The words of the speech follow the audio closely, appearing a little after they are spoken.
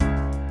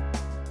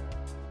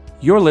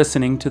You're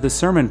listening to the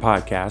Sermon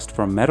Podcast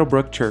from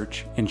Meadowbrook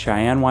Church in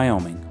Cheyenne,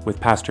 Wyoming, with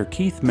Pastor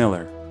Keith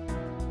Miller.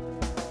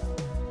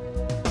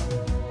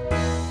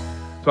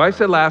 So I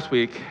said last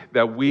week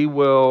that we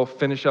will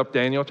finish up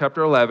Daniel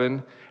chapter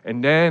 11,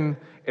 and then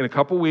in a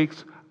couple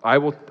weeks, I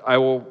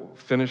will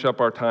finish up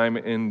our time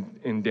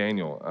in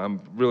Daniel.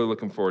 I'm really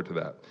looking forward to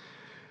that.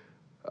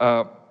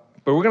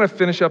 But we're going to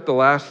finish up the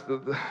last,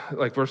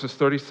 verses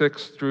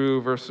 36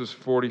 through verses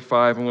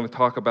 45. I'm going to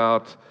talk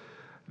about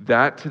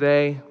that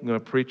today. I'm going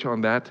to preach on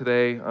that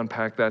today,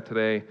 unpack that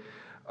today.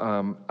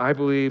 I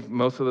believe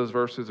most of those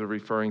verses are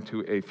referring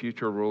to a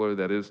future ruler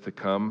that is to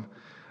come.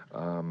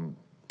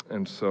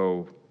 And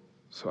so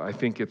I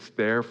think it's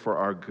there for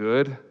our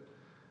good.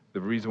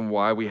 The reason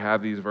why we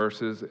have these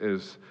verses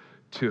is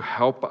to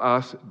help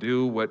us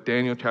do what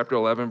Daniel chapter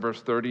 11,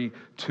 verse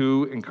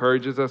 32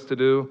 encourages us to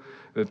do,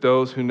 that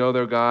those who know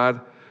their God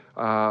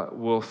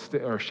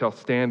shall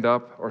stand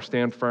up or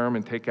stand firm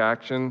and take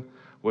action.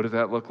 What does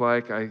that look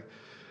like?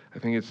 I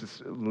think it's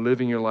just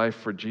living your life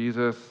for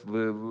Jesus,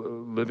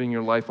 living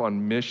your life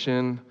on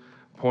mission,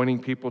 pointing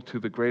people to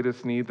the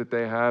greatest need that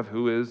they have,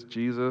 who is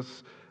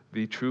Jesus,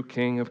 the true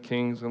King of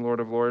Kings and Lord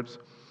of Lords.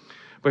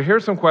 But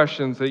here's some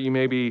questions that you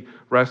may be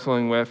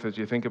wrestling with as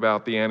you think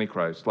about the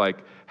Antichrist, like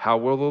how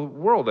will the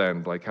world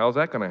end? Like how's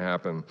that going to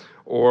happen?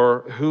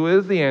 Or who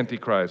is the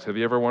Antichrist? Have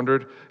you ever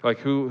wondered,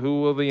 who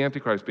will the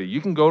Antichrist be?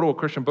 You can go to a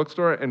Christian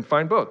bookstore and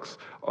find books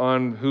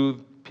on who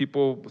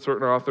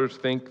certain authors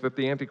think that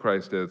the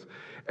Antichrist is.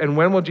 And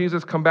when will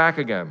Jesus come back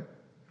again?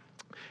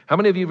 How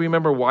many of you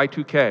remember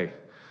Y2K?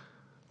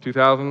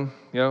 2000?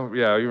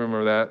 Yeah, you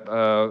remember that.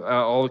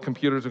 All the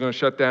computers are going to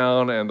shut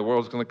down and the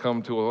world's going to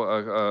come to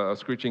a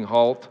screeching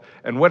halt.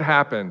 And what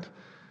happened?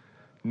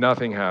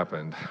 Nothing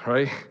happened,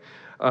 right?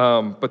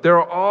 But there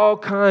are all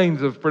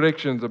kinds of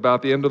predictions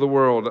about the end of the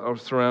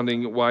world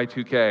surrounding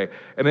Y2K.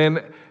 And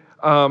then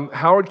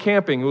Howard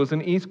Camping, who was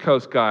an East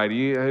Coast guide.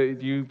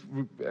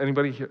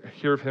 Anybody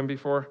hear of him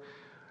before?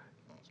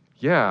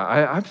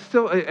 Yeah, I'm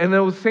still, and it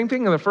was the same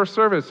thing in the first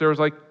service. There was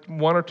like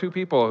one or two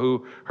people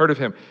who heard of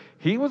him.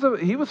 He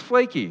was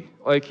flaky.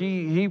 Like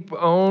he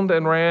owned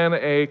and ran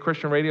a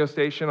Christian radio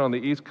station on the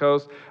East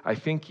Coast. I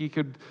think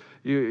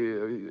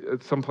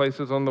some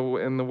places in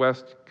the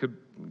West could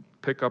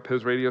pick up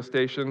his radio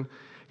station.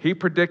 He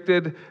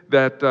predicted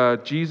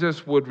that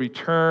Jesus would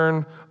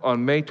return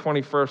on May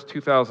 21st,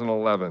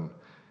 2011.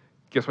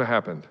 Guess what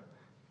happened?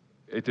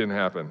 It didn't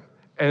happen.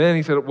 And then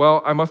he said,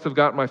 well, I must have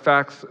gotten my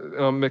facts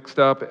mixed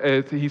up.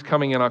 He's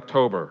coming in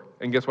October.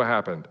 And guess what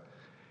happened?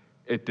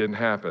 It didn't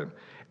happen.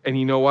 And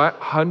you know what?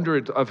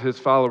 Hundreds of his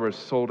followers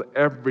sold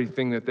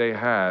everything that they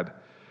had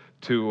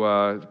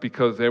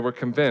because they were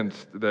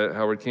convinced that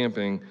Howard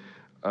Camping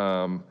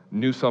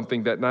knew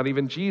something that not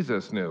even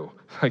Jesus knew.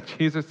 Like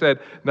Jesus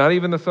said, not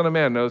even the Son of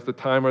Man knows the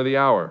time or the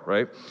hour,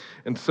 right?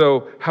 And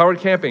so Howard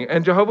Camping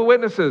and Jehovah's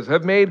Witnesses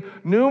have made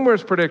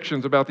numerous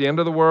predictions about the end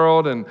of the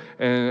world and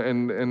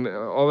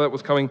all that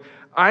was coming.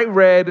 I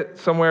read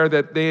somewhere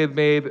that they had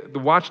made the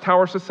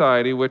Watchtower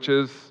Society,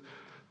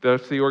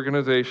 that's the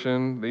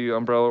organization, the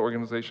umbrella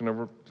organization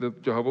of the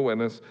Jehovah's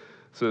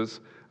Witnesses,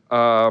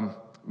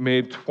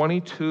 made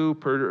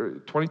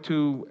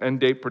 22 end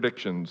date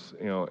predictions,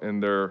 in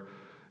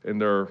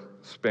their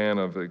span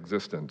of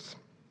existence.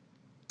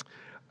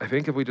 I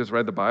think if we just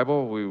read the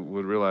Bible, we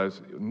would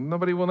realize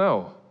nobody will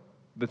know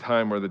the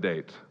time or the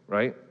date,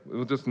 right?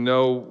 We'll just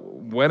know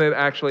when it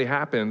actually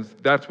happens.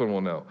 That's when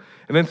we'll know.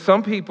 And then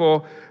some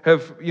people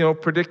have,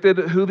 predicted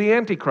who the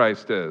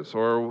Antichrist is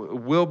or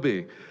will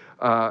be.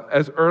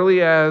 As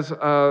early as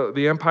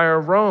the Empire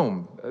of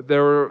Rome,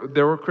 there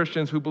were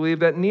Christians who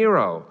believed that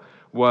Nero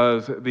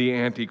was the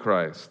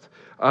Antichrist.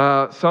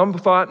 Some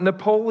thought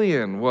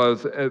Napoleon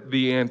was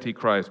the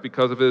Antichrist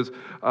because of his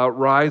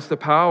rise to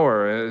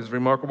power, his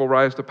remarkable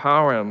rise to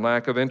power and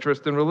lack of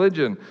interest in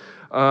religion.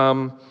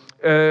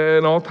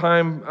 An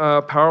all-time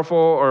powerful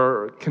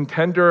or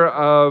contender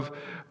of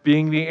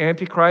being the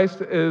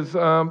Antichrist is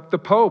the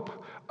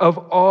Pope of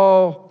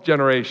all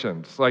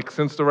generations, like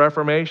since the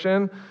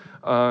Reformation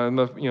in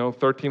the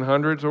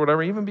 1300s or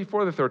whatever, even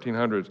before the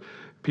 1300s,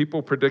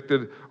 people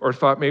predicted or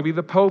thought maybe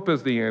the Pope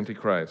is the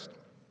Antichrist.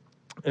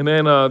 And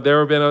then there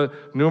have been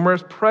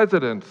numerous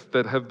presidents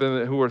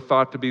who were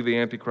thought to be the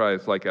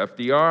Antichrist, like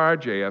FDR,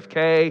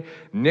 JFK,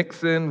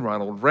 Nixon,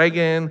 Ronald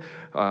Reagan,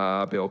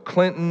 Bill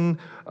Clinton,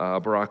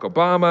 Barack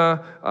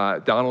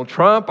Obama, Donald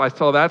Trump. I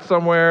saw that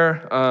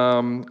somewhere.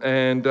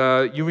 And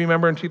you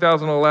remember in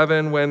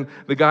 2011 when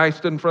the guy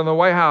stood in front of the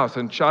White House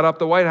and shot up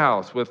the White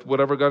House with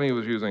whatever gun he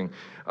was using.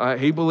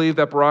 He believed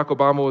that Barack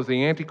Obama was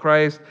the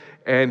Antichrist,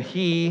 and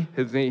he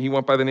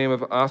went by the name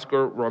of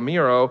Oscar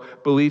Romero,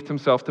 believed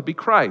himself to be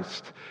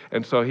Christ.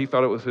 And so he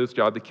thought it was his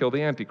job to kill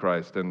the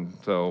Antichrist. And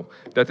so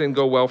that didn't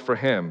go well for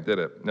him, did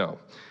it? No.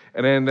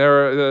 And then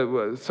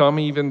there are some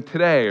even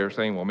today are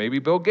saying, well, maybe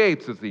Bill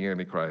Gates is the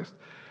Antichrist.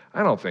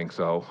 I don't think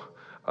so.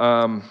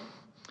 And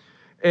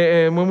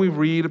when we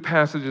read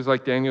passages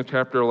like Daniel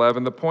chapter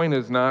 11, the point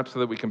is not so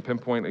that we can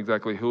pinpoint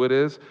exactly who it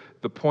is.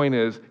 The point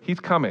is he's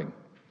coming.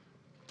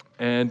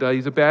 And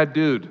he's a bad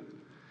dude.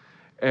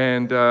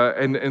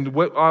 And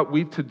what ought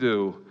we to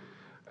do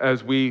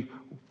as we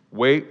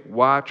wait,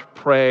 watch,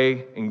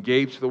 pray,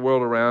 engage the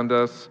world around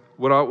us?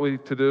 What ought we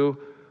to do?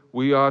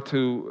 We ought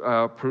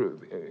to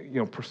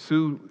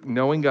pursue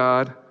knowing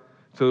God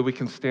so that we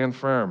can stand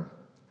firm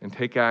and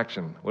take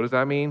action. What does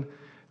that mean?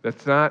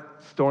 That's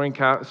not storming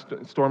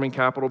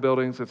Capitol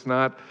buildings. It's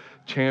not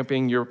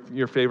championing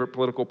your favorite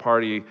political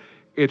party.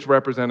 It's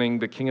representing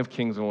the King of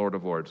Kings and Lord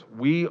of Lords.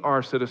 We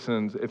are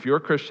citizens. If you're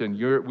a Christian,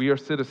 we are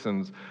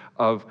citizens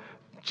of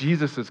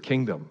Jesus'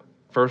 kingdom,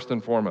 first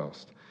and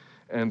foremost.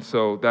 And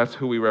so that's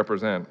who we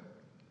represent.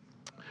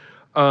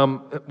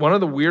 One of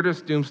the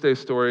weirdest doomsday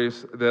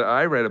stories that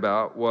I read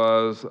about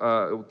was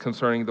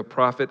concerning the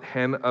prophet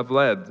Hen of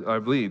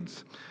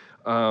Leeds.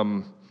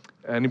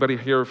 Anybody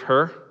hear of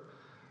her?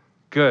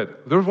 Good.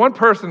 There was one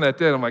person that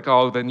did. I'm like,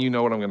 oh, then you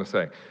know what I'm going to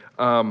say.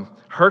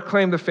 Her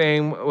claim to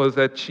fame was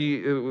that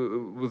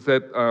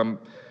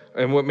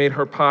and what made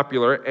her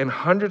popular, and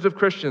hundreds of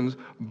Christians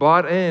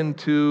bought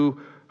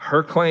into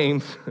her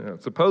claims,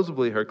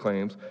 supposedly her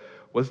claims,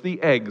 was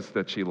the eggs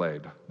that she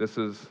laid. This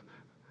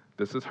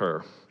is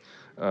her.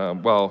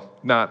 Well,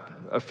 not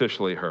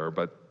officially her,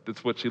 but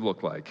that's what she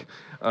looked like.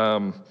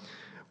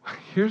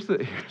 Here's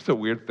the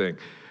weird thing.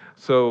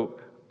 So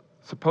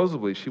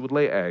supposedly she would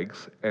lay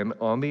eggs, and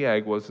on the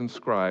egg was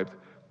inscribed,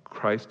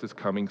 "Christ is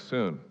coming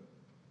soon."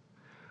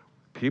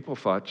 People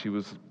thought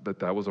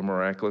that was a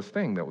miraculous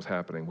thing that was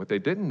happening. What they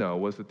didn't know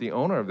was that the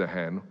owner of the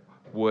hen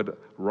would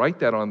write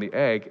that on the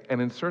egg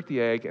and insert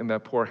the egg in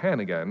that poor hen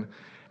again,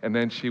 and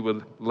then she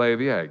would lay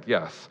the egg.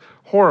 Yes,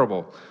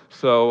 horrible.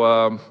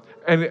 So,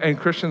 and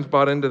Christians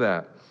bought into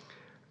that.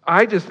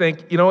 I just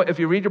think, if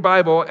you read your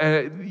Bible,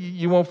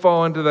 you won't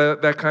fall into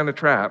that kind of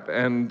trap.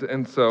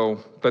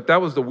 But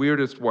that was the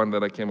weirdest one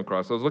that I came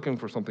across. I was looking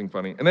for something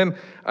funny. And then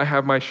I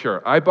have my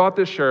shirt. I bought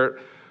this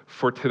shirt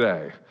for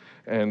today.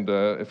 And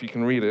if you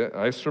can read it,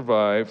 I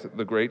survived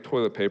the great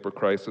toilet paper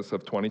crisis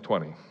of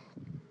 2020.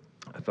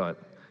 I thought,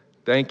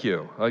 thank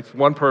you. Like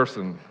one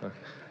person.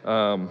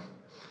 I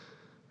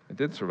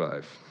did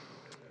survive.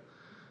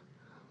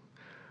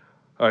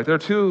 All right, there are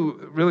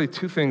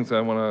two things I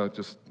want to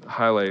just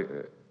highlight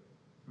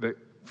that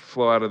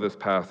flow out of this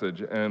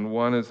passage. And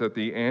one is that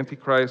the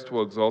Antichrist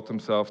will exalt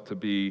himself to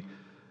be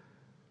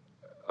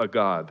a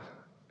god.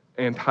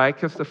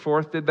 Antiochus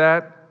IV did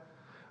that,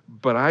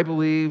 but I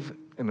believe,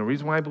 and the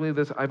reason why I believe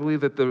this, I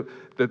believe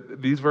that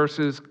these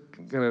verses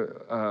going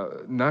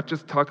to not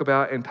just talk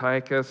about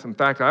Antiochus. In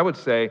fact, I would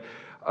say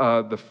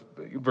the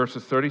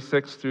verses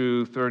 36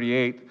 through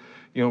 38,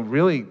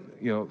 really,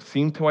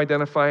 seem to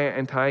identify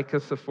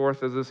Antiochus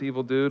IV as this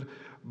evil dude.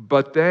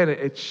 But then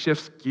it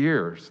shifts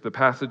gears. The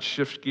passage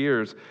shifts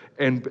gears.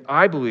 And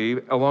I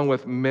believe, along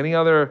with many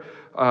other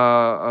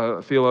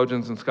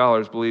theologians and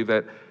scholars, believe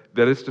that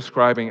it's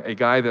describing a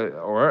guy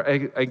or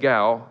a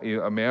gal,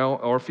 a male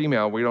or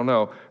female, we don't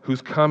know,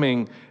 who's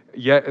coming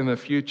yet in the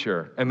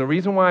future. And the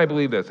reason why I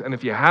believe this, and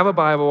if you have a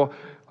Bible,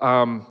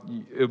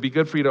 it would be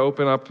good for you to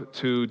open up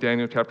to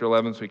Daniel chapter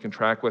 11 so you can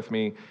track with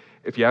me.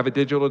 If you have a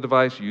digital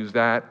device, use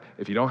that.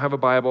 If you don't have a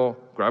Bible,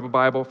 grab a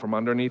Bible from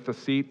underneath the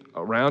seat.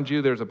 Around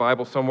you, there's a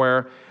Bible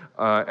somewhere.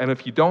 And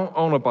if you don't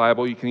own a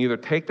Bible, you can either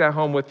take that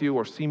home with you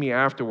or see me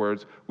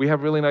afterwards. We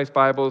have really nice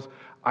Bibles.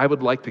 I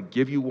would like to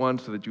give you one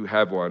so that you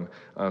have one.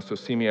 So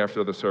see me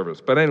after the service.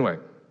 But anyway,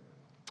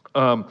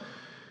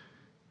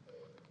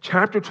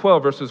 chapter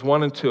 12, verses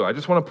 1 and 2. I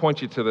just want to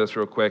point you to this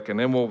real quick, and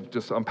then we'll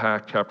just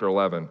unpack chapter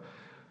 11.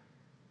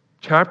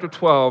 Chapter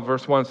 12,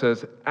 verse 1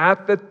 says,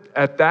 At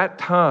that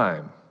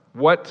time,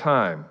 what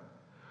time?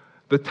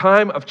 The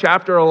time of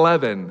chapter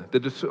 11,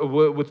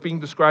 what's being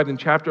described in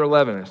chapter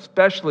 11,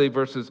 especially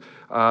verses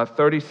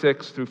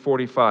 36 through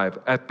 45.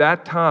 At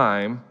that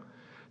time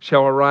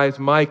shall arise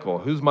Michael.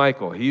 Who's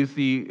Michael? He's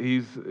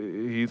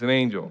an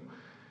angel.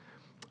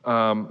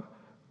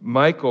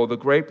 Michael, the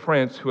great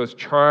prince, who has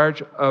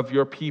charge of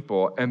your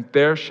people, and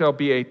there shall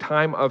be a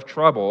time of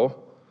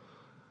trouble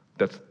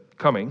that's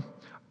coming,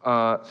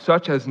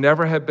 such as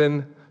never had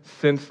been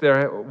since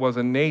there was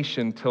a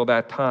nation till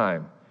that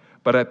time.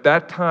 But at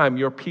that time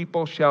your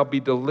people shall be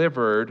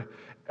delivered,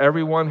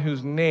 everyone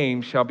whose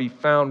name shall be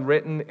found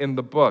written in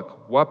the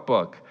book. What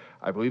book?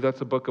 I believe that's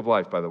the book of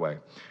life, by the way.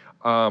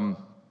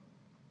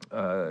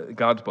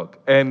 God's book.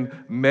 And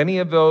many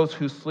of those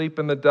who sleep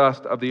in the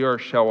dust of the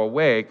earth shall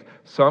awake,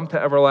 some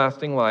to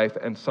everlasting life,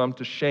 and some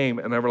to shame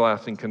and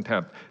everlasting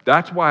contempt.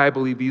 That's why I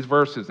believe these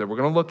verses that we're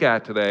going to look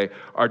at today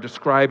are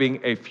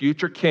describing a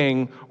future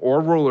king or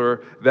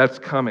ruler that's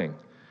coming.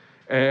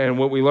 And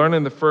what we learn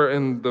in the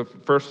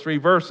first three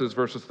verses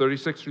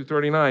 36 through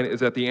 39, is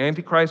that the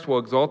Antichrist will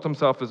exalt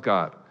himself as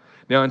God.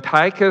 Now,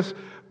 Antiochus IV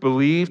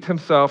believed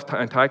himself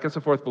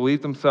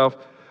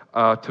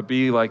to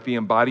be like the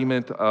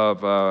embodiment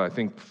of, I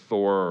think,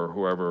 Thor or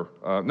whoever.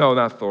 No,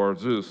 not Thor,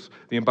 Zeus.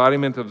 The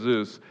embodiment of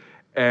Zeus,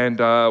 and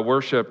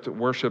worshipped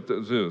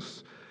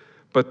Zeus.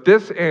 But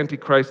this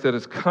Antichrist that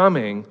is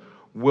coming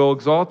will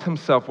exalt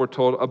himself, we're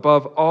told,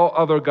 above all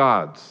other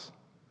gods.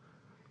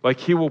 Like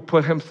he will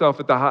put himself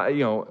at the high,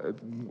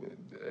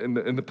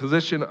 in the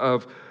position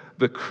of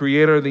the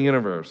creator of the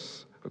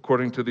universe,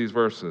 according to these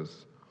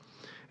verses.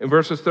 In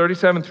verses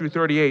 37 through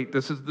 38,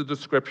 this is the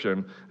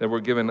description that we're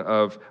given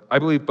of, I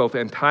believe, both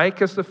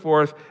Antiochus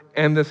IV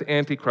and this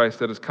Antichrist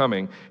that is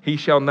coming. He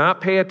shall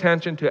not pay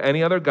attention to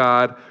any other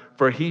god,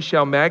 for he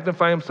shall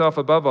magnify himself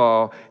above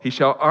all. He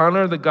shall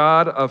honor the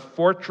God of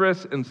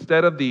fortress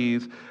instead of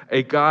these,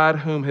 a God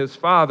whom his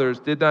fathers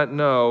did not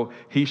know,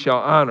 he shall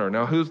honor.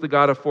 Now, who's the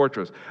God of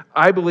fortress?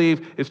 I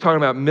believe it's talking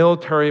about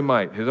military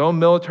might, his own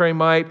military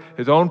might,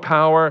 his own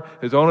power,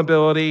 his own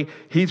ability.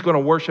 He's going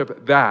to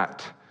worship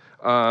that.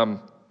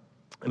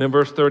 And in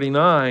verse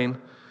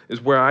 39 is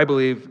where I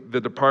believe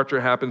the departure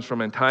happens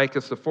from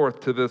Antiochus IV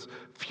to this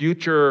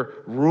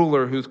future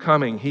ruler who's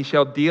coming. He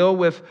shall deal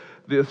with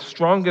the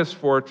strongest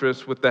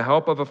fortress with the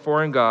help of a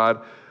foreign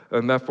god,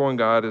 and that foreign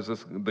god is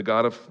the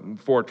God of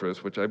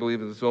fortress, which I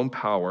believe is his own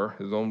power,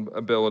 his own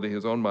ability,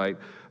 his own might.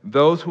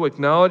 Those who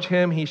acknowledge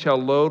him he shall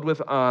load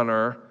with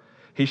honor.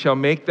 He shall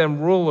make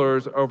them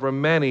rulers over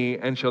many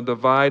and shall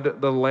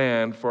divide the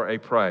land for a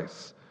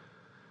price.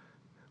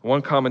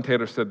 One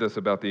commentator said this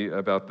about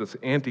this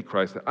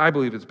Antichrist that I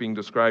believe is being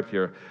described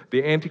here.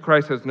 The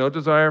Antichrist has no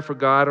desire for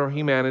God or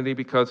humanity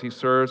because he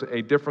serves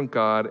a different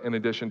God in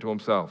addition to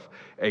himself,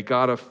 a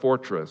God of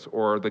fortress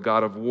or the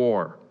God of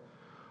war.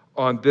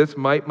 On this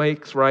might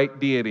makes right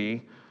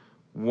deity,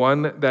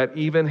 one that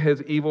even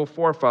his evil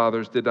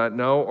forefathers did not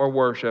know or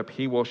worship,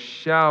 he will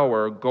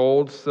shower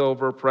gold,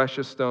 silver,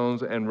 precious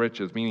stones, and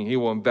riches, meaning he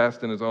will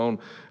invest in his own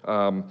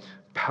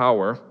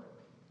power.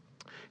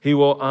 He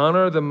will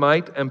honor the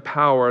might and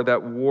power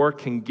that war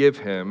can give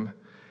him,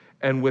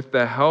 and with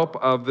the help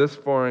of this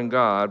foreign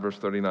god, verse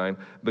 39,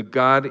 the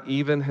God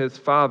even his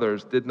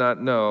fathers did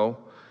not know,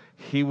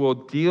 he will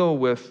deal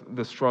with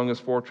the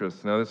strongest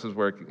fortress. Now this is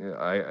where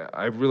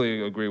I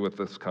really agree with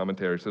this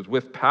commentary. It says,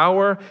 with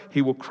power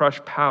he will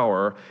crush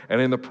power, and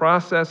in the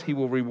process he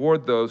will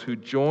reward those who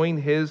join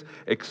his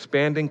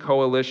expanding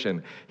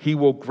coalition. He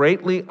will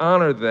greatly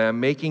honor them,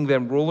 making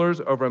them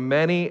rulers over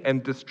many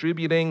and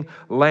distributing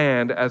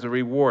land as a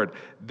reward.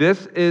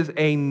 This is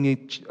a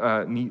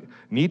Nietzschean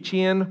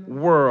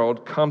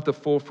world come to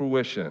full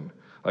fruition.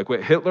 Like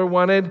what Hitler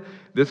wanted,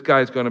 this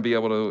guy's going to be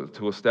able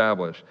to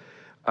establish.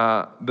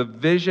 The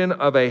vision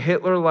of a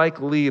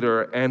Hitler-like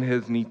leader and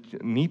his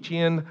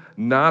Nietzschean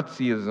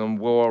Nazism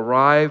will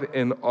arrive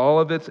in all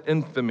of its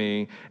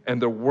infamy,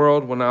 and the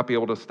world will not be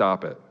able to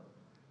stop it.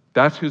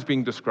 That's who's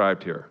being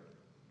described here.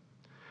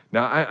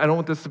 Now, I don't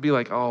want this to be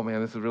like, oh man,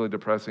 this is really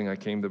depressing. I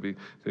came to be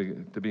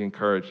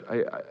encouraged.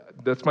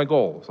 That's my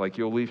goal. It's like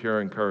you'll leave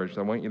here encouraged.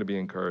 I want you to be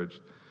encouraged.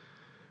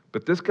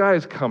 But this guy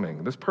is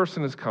coming. This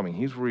person is coming.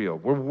 He's real.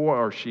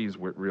 Or she's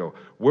real.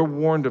 We're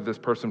warned of this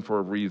person for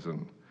a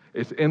reason.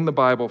 It's in the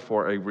Bible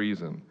for a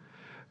reason.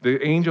 The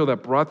angel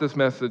that brought this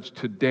message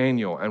to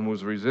Daniel and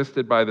was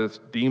resisted by this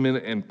demon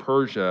in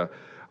Persia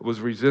was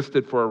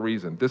resisted for a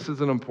reason. This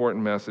is an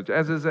important message,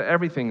 as is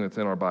everything that's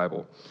in our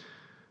Bible.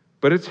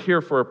 But it's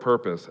here for a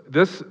purpose.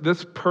 This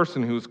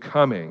person who's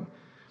coming,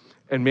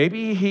 and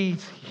maybe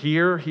he's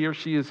here, he or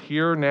she is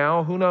here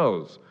now, who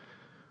knows?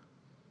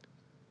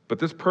 But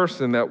this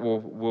person that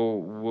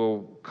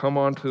will come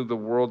onto the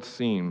world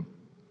scene,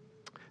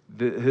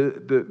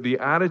 the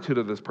attitude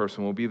of this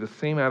person will be the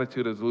same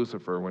attitude as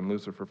Lucifer when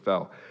Lucifer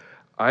fell.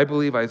 I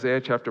believe Isaiah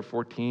chapter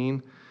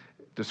 14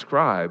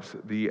 describes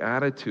the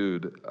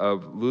attitude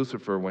of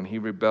Lucifer when he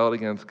rebelled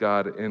against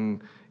God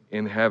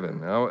in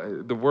heaven. Now,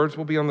 the words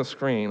will be on the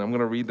screen. I'm going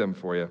to read them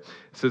for you. It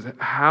says,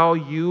 how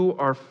you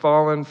are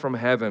fallen from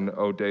heaven,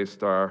 O day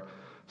star,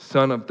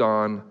 son of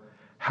dawn,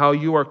 how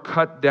you are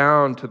cut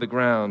down to the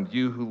ground,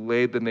 you who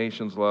laid the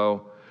nations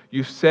low.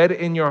 You said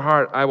in your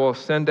heart, I will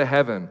ascend to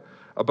heaven.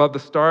 Above the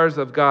stars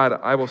of God,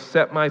 I will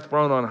set my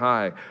throne on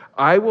high.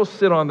 I will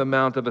sit on the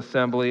mount of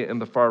assembly in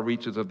the far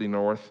reaches of the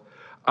north.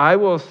 I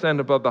will ascend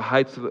above the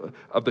heights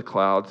of the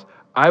clouds.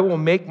 I will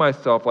make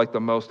myself like the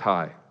Most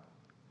High.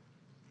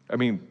 I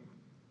mean,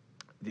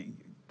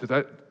 does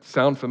that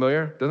sound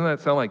familiar? Doesn't that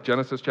sound like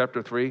Genesis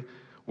chapter 3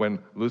 when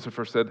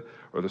Lucifer said,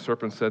 or the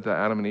serpent said to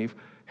Adam and Eve,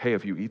 hey,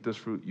 if you eat this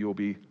fruit, you'll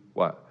be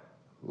what?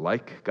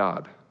 Like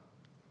God,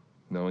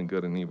 knowing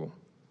good and evil.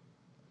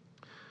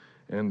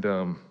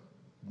 And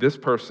this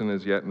person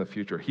is yet in the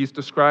future. He's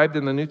described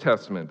in the New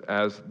Testament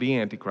as the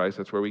Antichrist.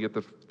 That's where we get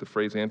the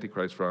phrase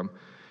Antichrist from.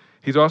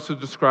 He's also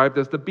described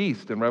as the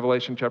beast in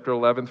Revelation chapter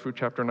 11 through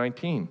chapter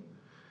 19.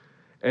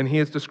 And he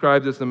is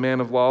described as the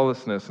man of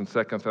lawlessness in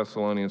 2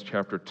 Thessalonians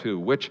chapter 2,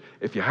 which,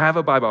 if you have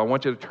a Bible, I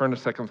want you to turn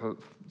to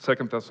 2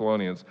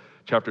 Thessalonians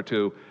chapter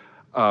 2.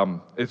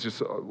 It's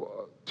just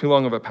too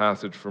long of a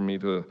passage for me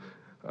to,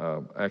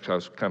 actually I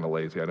was kind of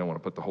lazy. I didn't want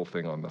to put the whole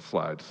thing on the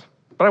slides.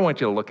 But I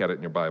want you to look at it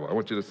in your Bible. I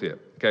want you to see it,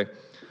 okay?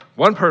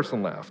 One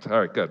person left. All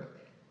right, good.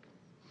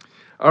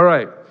 All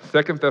right,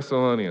 2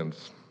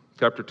 Thessalonians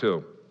chapter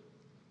 2.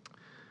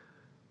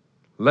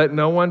 Let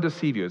no one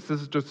deceive you.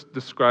 This is just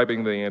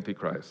describing the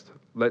Antichrist.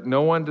 Let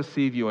no one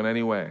deceive you in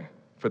any way,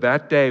 for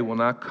that day will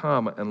not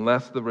come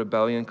unless the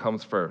rebellion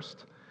comes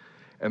first,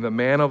 and the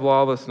man of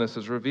lawlessness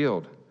is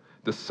revealed,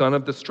 the son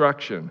of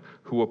destruction,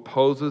 who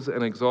opposes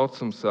and exalts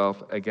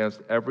himself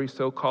against every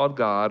so-called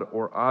God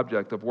or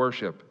object of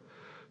worship,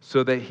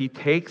 so that he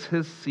takes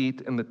his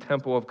seat in the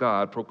temple of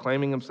God,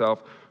 proclaiming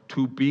himself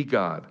to be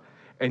God.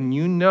 And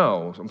you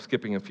know, I'm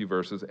skipping a few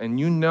verses, and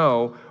you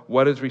know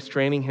what is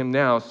restraining him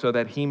now, so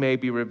that he may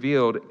be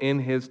revealed in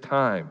his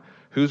time.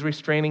 Who's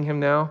restraining him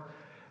now?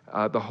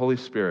 The Holy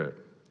Spirit.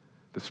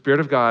 The Spirit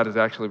of God is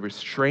actually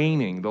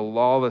restraining the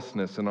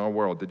lawlessness in our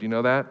world. Did you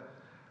know that?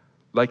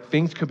 Like,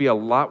 things could be a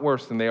lot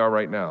worse than they are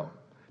right now.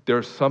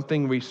 There's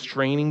something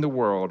restraining the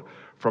world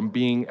from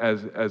being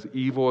as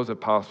evil as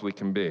it possibly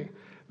can be.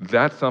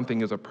 That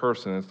something is a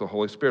person. It's the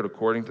Holy Spirit,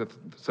 according to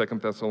 2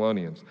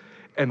 Thessalonians.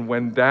 And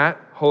when the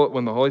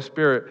Holy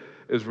Spirit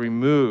is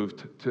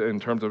removed in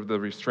terms of the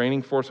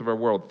restraining force of our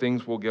world,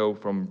 things will go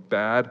from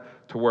bad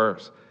to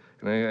worse.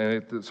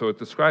 So it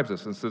describes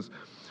this and says,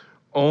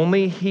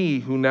 only he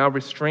who now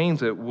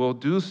restrains it will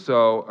do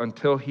so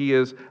until he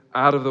is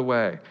out of the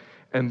way.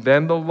 And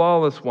then the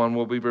lawless one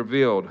will be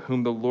revealed,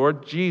 whom the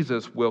Lord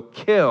Jesus will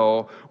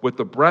kill with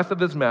the breath of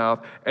his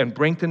mouth and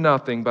bring to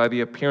nothing by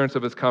the appearance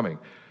of his coming.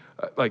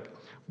 Like,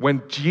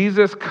 when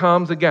Jesus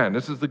comes again,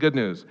 this is the good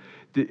news.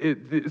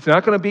 It's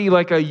not going to be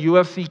like a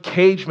UFC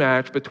cage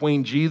match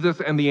between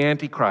Jesus and the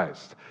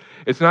Antichrist.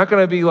 It's not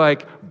going to be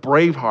like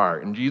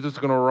Braveheart, and Jesus is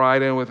going to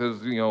ride in with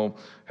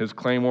his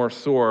claymore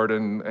sword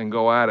and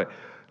go at it.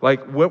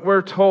 Like what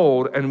we're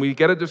told, and we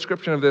get a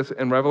description of this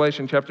in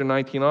Revelation chapter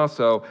 19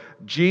 also,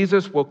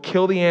 Jesus will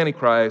kill the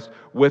Antichrist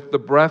with the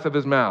breath of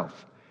his mouth.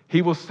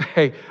 He will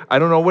say, I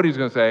don't know what he's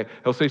going to say.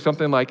 He'll say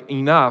something like,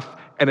 enough,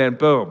 and then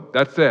boom,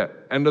 that's it.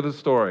 End of the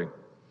story.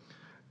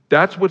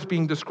 That's what's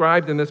being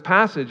described in this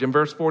passage. In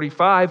verse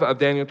 45 of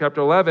Daniel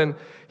chapter 11,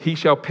 he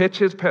shall pitch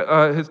his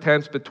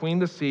tents between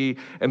the sea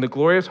and the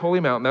glorious holy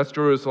mountain, that's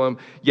Jerusalem,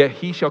 yet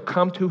he shall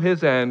come to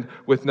his end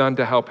with none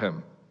to help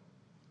him.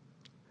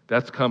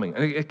 That's coming.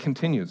 And it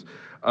continues.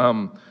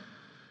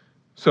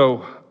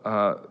 So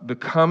the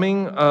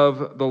coming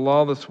of the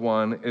lawless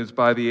one is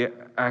by the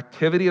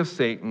activity of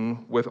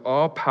Satan with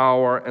all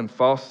power and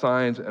false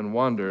signs and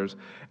wonders,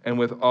 and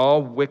with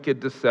all wicked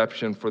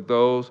deception for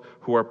those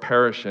who are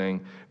perishing,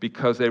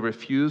 because they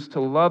refuse to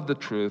love the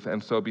truth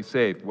and so be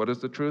saved. What is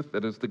the truth?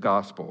 That is the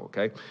gospel,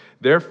 okay?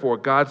 Therefore,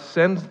 God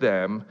sends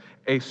them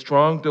a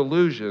strong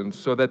delusion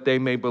so that they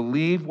may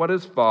believe what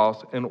is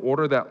false, in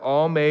order that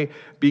all may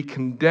be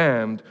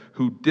condemned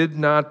who did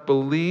not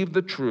believe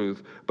the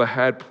truth but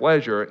had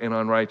pleasure in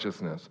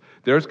unrighteousness.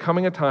 There's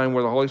coming a time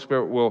where the Holy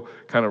Spirit will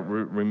kind of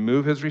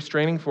remove his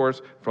restraining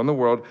force from the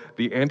world.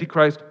 The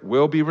Antichrist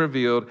will be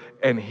revealed,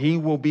 and he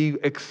will be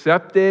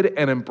accepted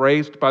and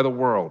embraced by the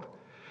world.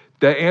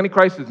 The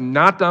Antichrist is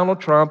not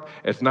Donald Trump.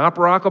 It's not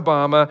Barack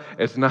Obama.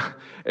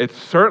 It's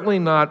certainly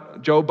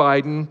not Joe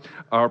Biden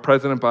or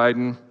President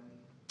Biden.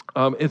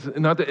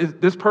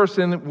 This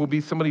person will be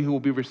somebody who will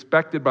be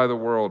respected by the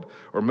world,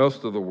 or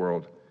most of the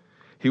world.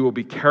 He will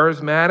be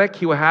charismatic.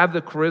 He will have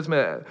the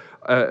charisma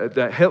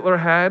that Hitler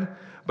had,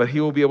 but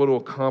he will be able to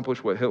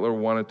accomplish what Hitler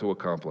wanted to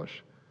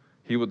accomplish.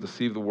 He will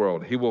deceive the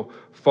world. He will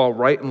fall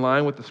right in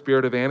line with the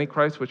spirit of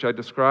Antichrist, which I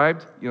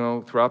described,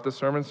 throughout the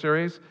sermon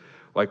series,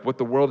 like what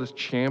the world is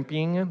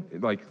championing,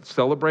 like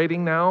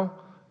celebrating now,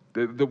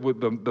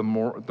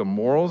 the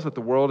morals that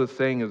the world is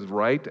saying is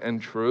right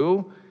and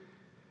true.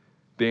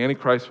 The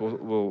Antichrist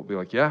will be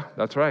like, yeah,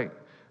 that's right.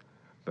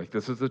 Like,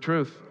 this is the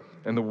truth.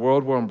 And the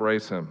world will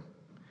embrace him.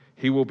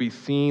 He will be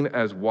seen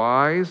as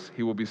wise.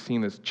 He will be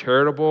seen as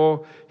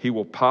charitable. He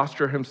will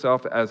posture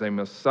himself as a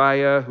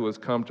Messiah who has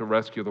come to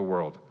rescue the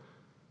world.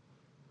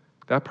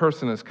 That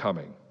person is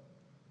coming.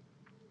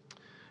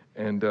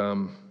 And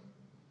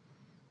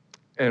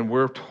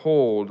we're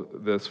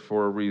told this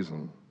for a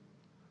reason.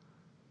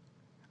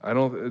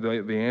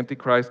 The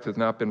Antichrist has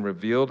not been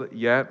revealed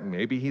yet.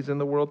 Maybe he's in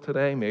the world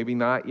today, maybe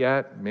not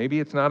yet. Maybe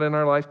it's not in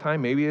our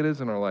lifetime, maybe it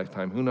is in our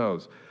lifetime, who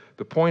knows?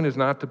 The point is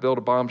not to build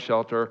a bomb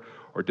shelter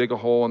or dig a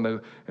hole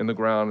in the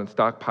ground and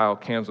stockpile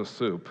cans of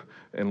soup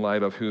in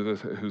light of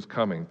who's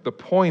coming. The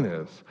point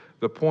is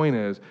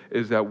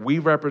that we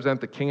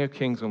represent the King of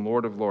Kings and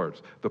Lord of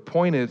Lords. The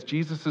point is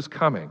Jesus is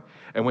coming.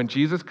 And when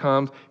Jesus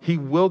comes, he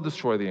will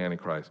destroy the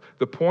Antichrist.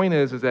 The point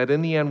is that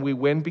in the end we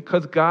win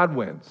because God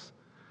wins.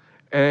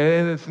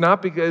 And it's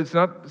not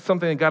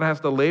something that God has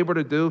to labor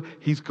to do.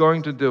 He's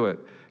going to do it.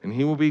 And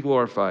he will be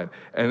glorified.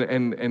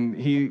 And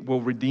he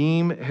will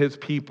redeem his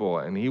people.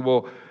 And he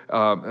will,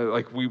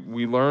 like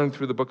we learn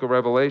through the book of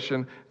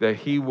Revelation, that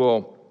he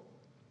will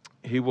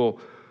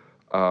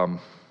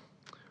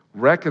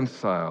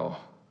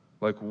reconcile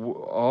like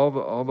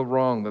all the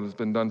wrong that has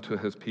been done to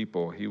his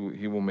people. He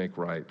will make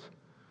right.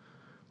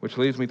 Which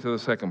leads me to the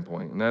second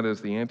point, and that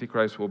is the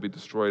Antichrist will be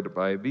destroyed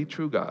by the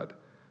true God.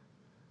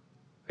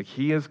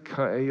 He has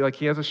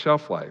a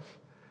shelf life.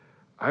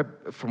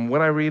 From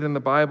what I read in the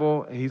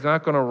Bible, he's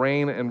not going to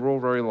reign and rule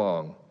very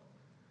long.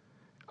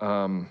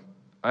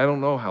 I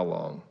don't know how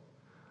long.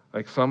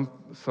 Like some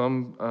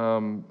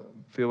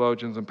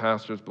theologians and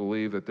pastors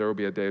believe that there will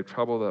be a day of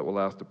trouble that will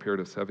last a period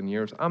of 7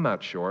 years. I'm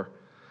not sure.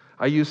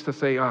 I used to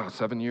say,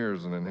 7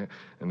 years, and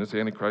this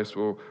Antichrist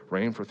will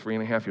reign for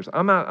 3.5 years.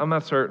 I'm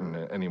not certain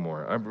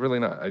anymore. I'm really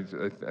not.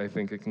 I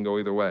think it can go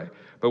either way.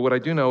 But what I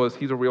do know is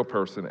he's a real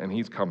person, and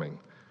he's coming.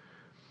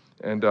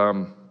 And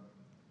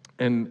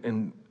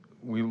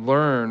we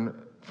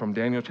learn from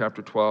Daniel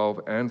chapter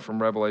 12 and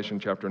from Revelation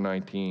chapter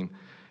 19,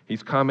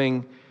 he's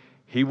coming.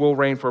 He will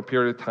reign for a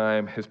period of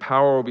time. His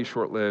power will be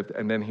short-lived,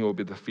 and then he will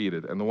be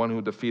defeated. And the one who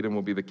will defeat him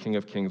will be the King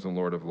of Kings and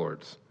Lord of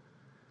Lords.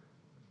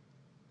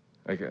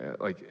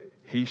 Like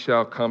he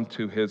shall come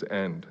to his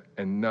end,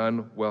 and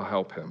none will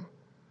help him.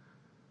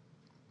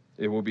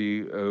 It will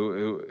be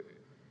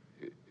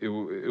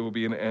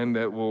an end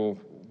that will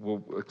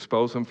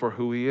expose him for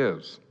who he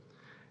is.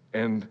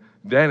 And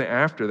then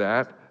after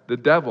that, the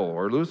devil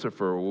or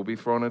Lucifer will be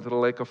thrown into the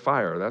lake of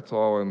fire. That's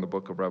all in the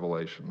book of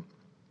Revelation.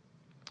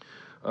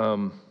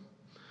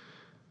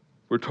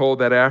 We're told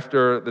that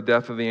after the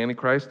death of the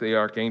Antichrist, the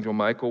archangel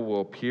Michael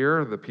will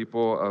appear. The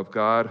people of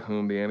God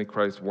whom the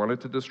Antichrist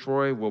wanted to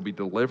destroy will be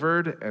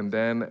delivered, and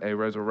then a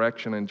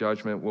resurrection and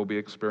judgment will be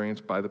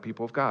experienced by the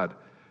people of God.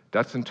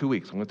 That's in 2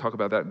 weeks. I'm going to talk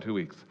about that in 2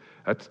 weeks.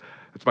 It's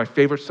my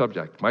favorite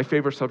subject. My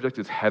favorite subject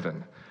is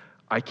heaven.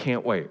 I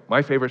can't wait.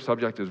 My favorite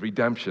subject is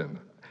redemption,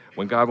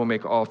 when God will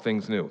make all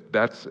things new.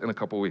 That's in a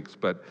couple weeks.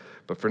 But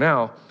for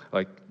now,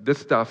 like this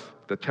stuff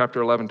that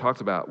chapter 11 talks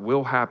about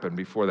will happen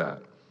before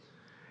that.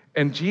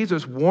 And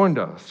Jesus warned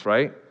us,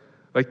 right?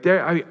 Like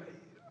I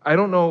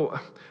don't know.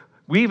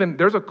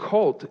 There's a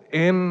cult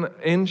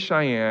in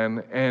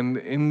Cheyenne and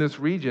in this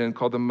region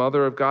called the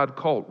Mother of God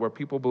cult, where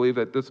people believe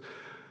that this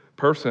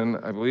person,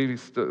 I believe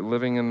he's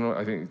living in,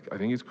 I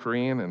think he's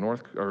Korean and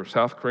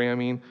South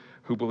Korea,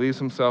 who believes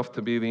himself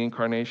to be the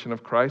incarnation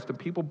of Christ, and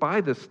people buy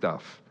this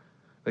stuff.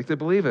 Like they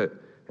believe it.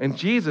 And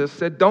Jesus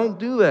said, don't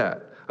do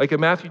that. Like in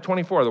Matthew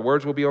 24, the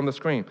words will be on the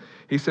screen.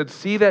 He said,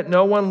 see that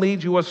no one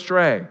leads you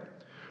astray.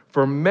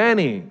 For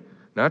many,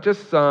 not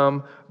just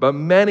some, but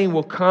many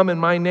will come in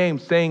my name,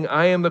 saying,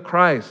 I am the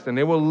Christ, and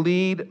they will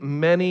lead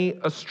many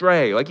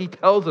astray. Like he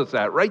tells us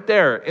that right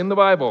there in the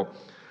Bible.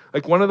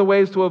 Like one of the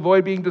ways to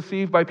avoid being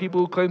deceived by people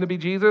who claim to be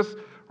Jesus,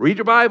 read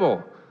your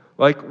Bible.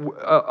 Like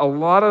a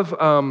lot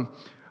of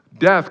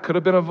death could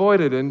have been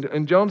avoided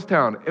in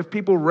Jonestown if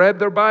people read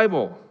their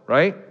Bible,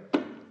 right?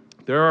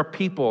 There are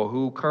people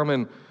who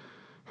come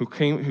who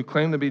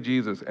claim to be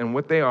Jesus, and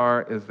what they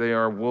are is they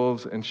are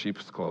wolves in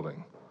sheep's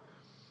clothing.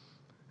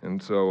 And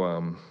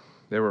so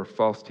they were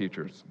false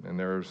teachers, and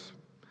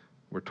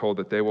we're told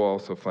that they will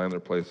also find their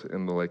place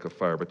in the lake of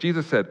fire. But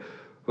Jesus said,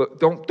 look,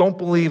 don't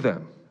believe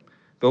them.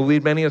 They'll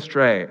lead many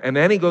astray. And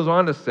then he goes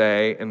on to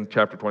say in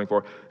chapter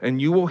 24,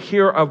 and you will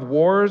hear of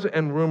wars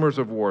and rumors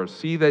of wars.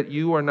 See that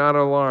you are not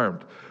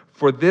alarmed.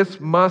 For this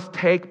must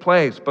take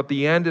place, but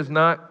the end is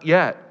not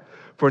yet.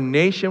 For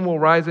nation will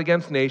rise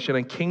against nation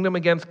and kingdom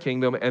against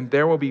kingdom, and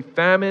there will be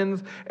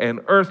famines and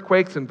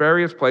earthquakes in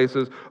various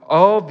places.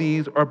 All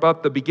these are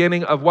but the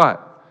beginning of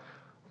what?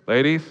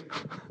 Ladies,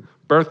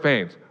 birth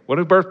pains. What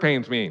do birth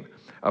pains mean?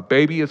 A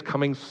baby is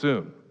coming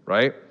soon,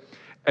 right?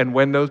 And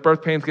when those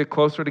birth pains get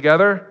closer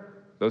together,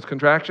 those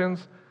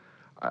contractions,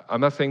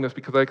 I'm not saying this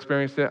because I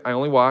experienced it. I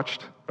only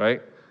watched,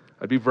 right?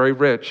 I'd be very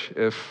rich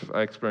if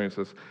I experienced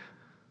this,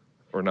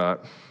 or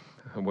not.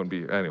 I wouldn't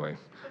be, anyway.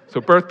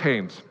 So birth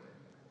pains.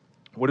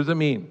 What does it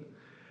mean?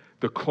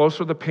 The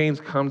closer the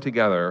pains come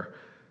together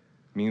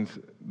means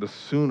the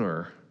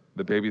sooner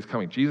the baby's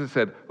coming. Jesus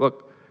said,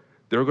 look,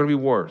 there are going to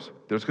be wars.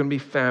 There's going to be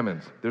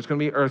famines. There's going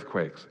to be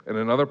earthquakes. In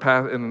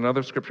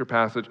another scripture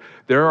passage,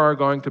 there are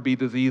going to be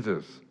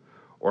diseases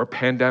or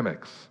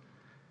pandemics.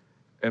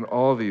 And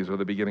all of these are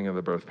the beginning of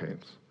the birth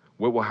pains.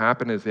 What will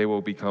happen is they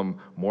will become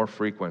more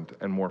frequent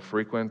and more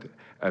frequent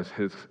as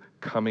his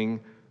coming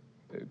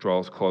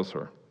draws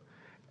closer.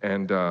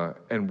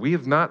 And we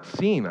have not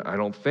seen, I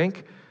don't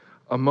think,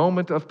 a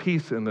moment of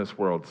peace in this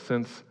world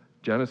since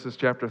Genesis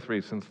chapter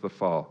 3, since the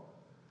fall.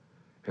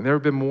 And there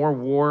have been more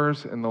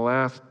wars in the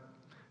last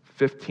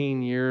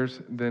 15 years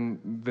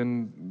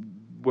than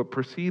what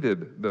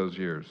preceded those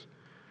years.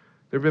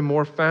 There have been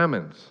more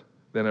famines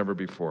than ever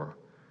before.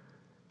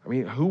 I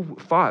mean, who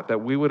thought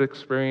that we would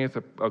experience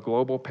a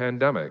global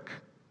pandemic?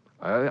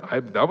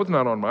 That was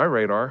not on my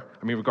radar.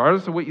 I mean,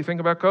 regardless of what you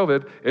think about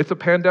COVID, it's a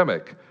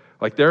pandemic.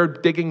 Like they're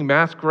digging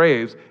mass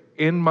graves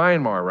in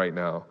Myanmar right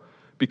now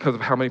because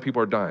of how many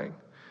people are dying.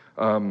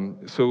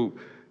 So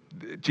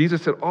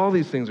Jesus said all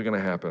these things are going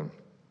to happen.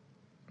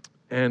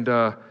 And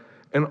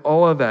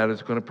all of that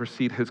is going to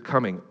precede his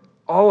coming.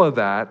 All of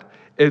that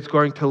is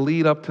going to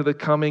lead up to the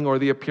coming or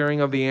the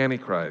appearing of the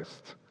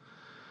Antichrist.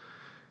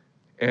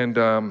 And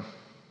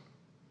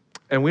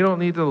we don't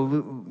need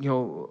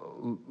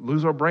to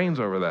lose our brains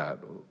over that.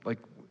 Like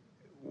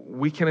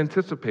we can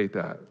anticipate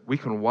that. We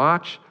can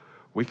watch.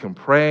 We can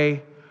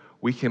pray,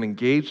 we can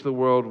engage the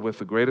world with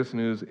the greatest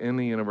news in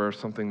the universe,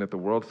 something that the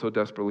world so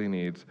desperately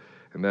needs,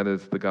 and that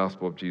is the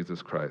gospel of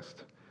Jesus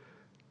Christ.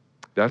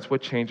 That's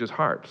what changes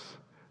hearts.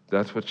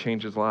 That's what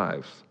changes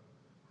lives,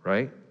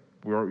 right?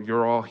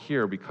 You're all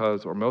here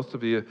because, or most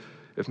of you,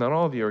 if not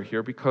all of you, are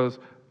here because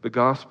the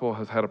gospel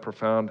has had a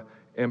profound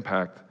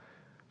impact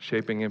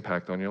shaping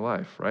impact on your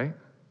life, right?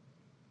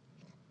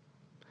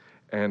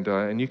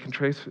 And you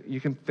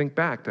can think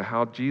back to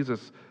how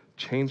Jesus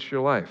changed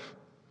your life.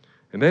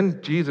 And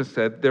then Jesus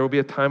said there will be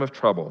a time of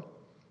trouble.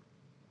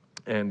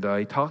 And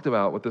he talked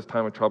about what this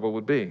time of trouble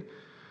would be.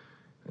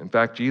 In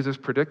fact, Jesus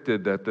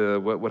predicted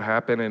that what would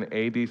happen in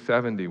AD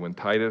 70 when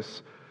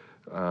Titus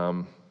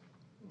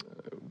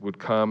would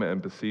come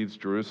and besiege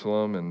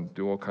Jerusalem and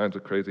do all kinds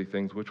of crazy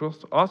things, which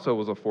also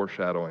was a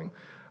foreshadowing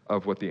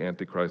of what the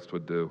Antichrist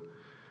would do.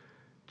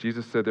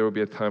 Jesus said there would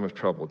be a time of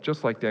trouble,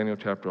 just like Daniel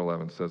chapter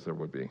 11 says there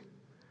would be.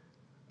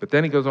 But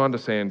then he goes on to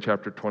say in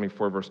chapter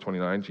 24, verse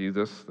 29,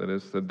 Jesus, that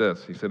is, said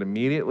this. He said,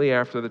 immediately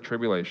after the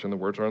tribulation, the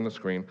words are on the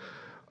screen,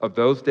 of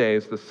those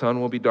days the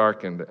sun will be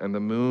darkened, and the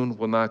moon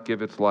will not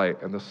give its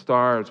light, and the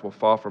stars will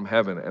fall from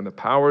heaven, and the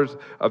powers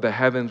of the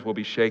heavens will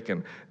be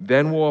shaken.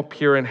 Then will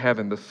appear in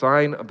heaven the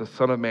sign of the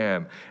Son of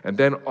Man, and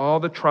then all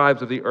the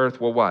tribes of the earth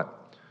will what?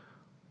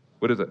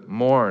 What is it?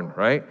 Mourn,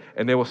 right?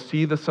 And they will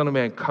see the Son of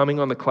Man coming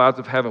on the clouds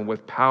of heaven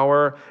with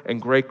power and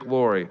great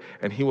glory.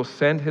 And he will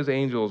send his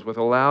angels with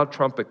a loud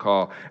trumpet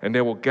call, and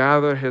they will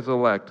gather his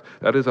elect,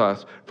 that is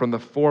us, from the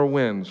four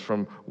winds,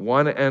 from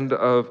one end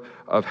of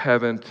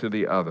heaven to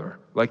the other.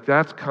 Like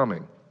that's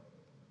coming.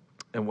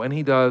 And when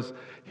he does,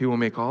 he will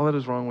make all that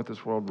is wrong with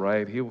this world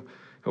right. He'll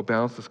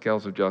balance the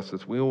scales of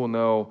justice. We will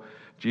know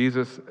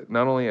Jesus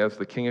not only as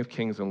the King of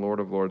Kings and Lord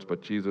of Lords,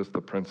 but Jesus,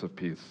 the Prince of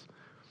Peace.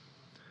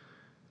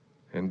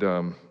 And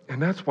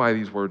that's why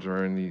these words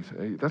are in these,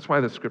 that's why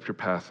the scripture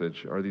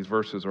passage or these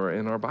verses are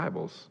in our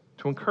Bibles,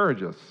 to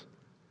encourage us.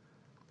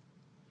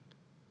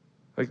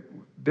 Like,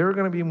 there are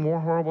going to be more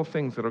horrible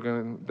things that are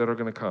going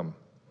to come.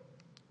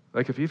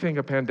 Like, if you think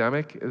a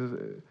pandemic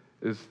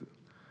is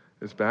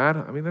bad,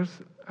 I mean,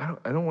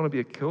 I don't want to be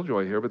a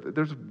killjoy here, but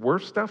there's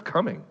worse stuff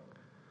coming.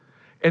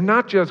 And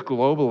not just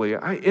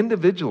globally,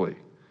 individually.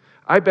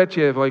 I bet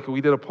you, if like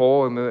we did a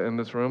poll in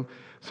this room,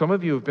 some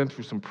of you have been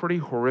through some pretty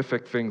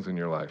horrific things in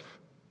your life.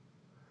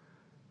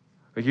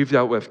 Like you've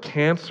dealt with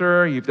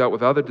cancer, you've dealt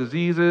with other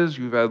diseases,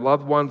 you've had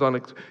loved ones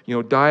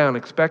die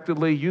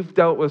unexpectedly. You've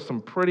dealt with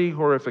some pretty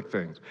horrific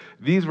things.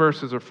 These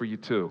verses are for you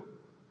too.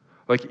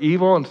 Like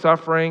evil and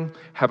suffering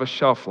have a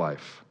shelf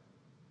life.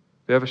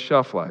 They have a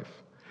shelf life.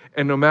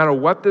 And no matter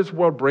what this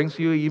world brings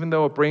to you, even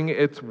though it brings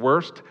its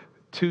worst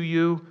to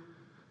you,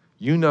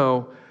 you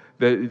know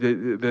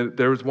that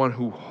there is one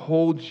who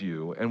holds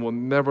you and will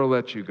never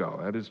let you go.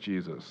 That is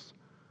Jesus.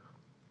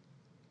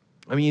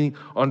 I mean,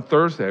 on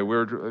Thursday,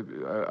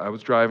 I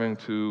was driving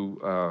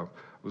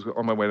was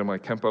on my way to my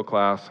Kempo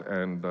class,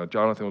 and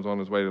Jonathan was on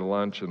his way to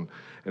lunch, and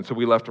so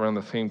we left around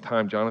the same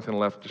time. Jonathan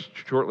left just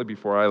shortly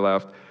before I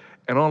left,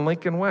 and on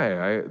Lincoln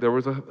Way, there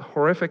was a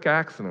horrific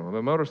accident with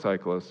a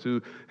motorcyclist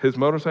his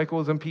motorcycle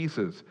was in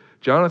pieces.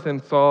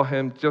 Jonathan saw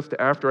him just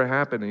after it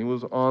happened, and he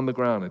was on the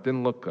ground. It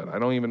didn't look good. I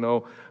don't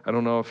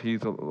know if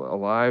he's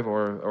alive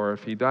or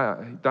if he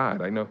died.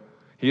 I know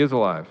he is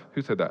alive.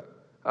 Who said that?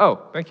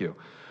 Oh, thank you.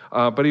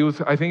 But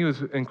I think he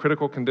was in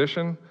critical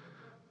condition.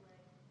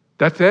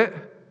 That's it?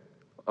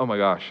 Oh my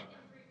gosh.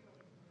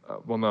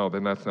 Well, no,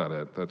 then that's not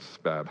it. That's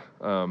bad.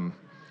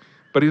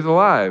 But he's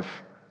alive.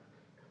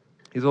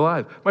 He's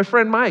alive. My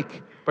friend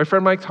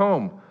Mike's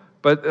home.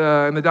 But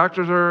and the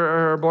doctors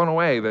are blown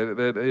away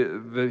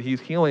that he's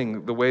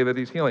healing the way that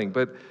he's healing.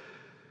 But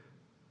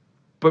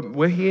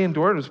what he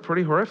endured was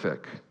pretty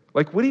horrific.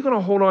 Like, what are you going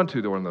to hold on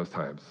to during those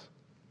times?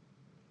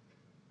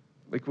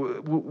 Like,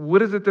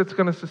 what is it that's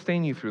going to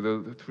sustain you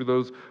through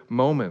those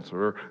moments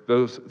or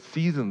those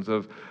seasons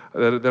that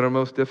are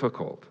most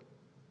difficult?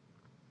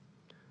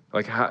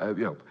 Like,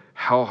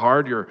 how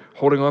hard you're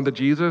holding on to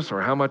Jesus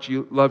or how much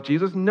you love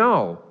Jesus?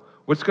 No.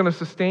 What's going to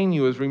sustain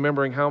you is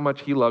remembering how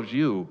much he loves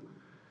you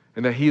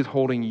and that he is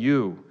holding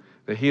you,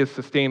 that he is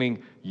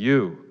sustaining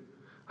you.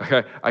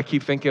 I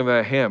keep thinking of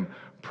that hymn,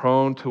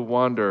 prone to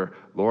wander,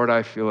 Lord,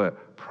 I feel it,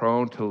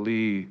 prone to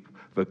leave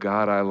the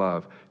God I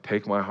love.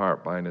 Take my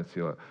heart, bind and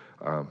seal it.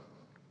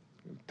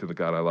 To the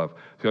God I love.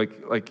 So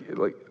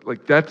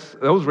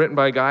that was written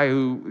by a guy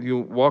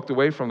who walked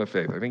away from the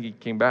faith. I think he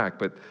came back,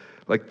 but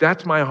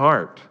that's my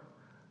heart.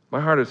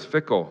 My heart is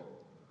fickle.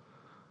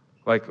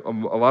 Like a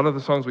lot of the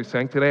songs we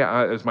sang today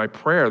is my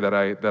prayer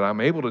that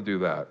I'm able to do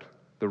that.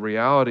 The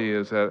reality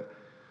is that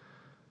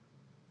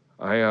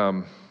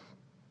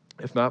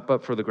if not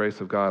but for the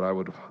grace of God,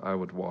 I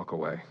would walk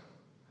away.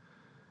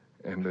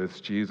 And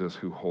it's Jesus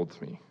who holds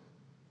me.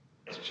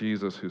 It's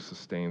Jesus who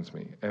sustains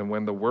me. And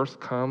when the worst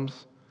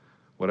comes,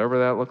 whatever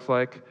that looks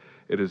like,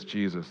 it is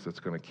Jesus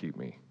that's going to keep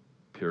me,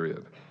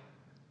 period.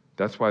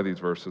 That's why these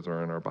verses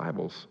are in our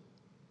Bibles.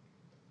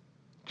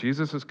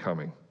 Jesus is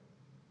coming,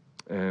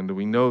 and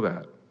we know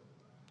that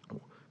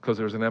because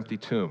there's an empty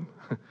tomb,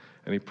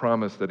 and he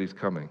promised that he's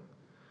coming.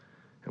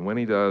 And when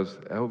he does,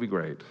 that will be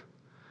great.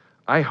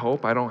 I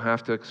hope I don't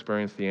have to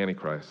experience the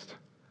Antichrist.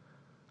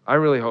 I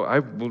really hope. I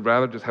would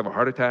rather just have a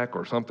heart attack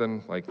or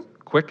something like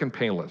quick and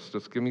painless.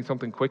 Just give me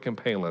something quick and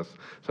painless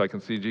so I can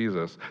see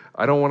Jesus.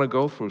 I don't want to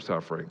go through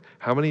suffering.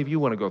 How many of you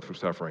want to go through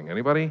suffering?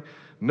 Anybody?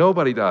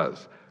 Nobody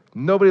does.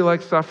 Nobody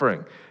likes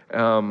suffering.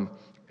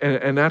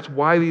 And that's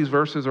why these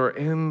verses are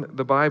in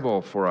the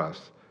Bible for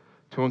us,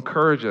 to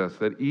encourage us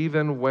that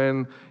even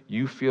when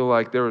you feel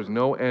like there is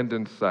no end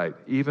in sight,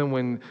 even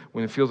when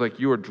it feels like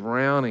you are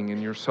drowning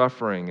in your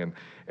suffering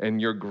and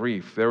your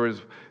grief,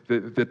 there's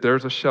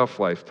a shelf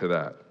life to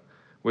that.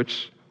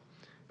 Which,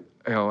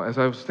 as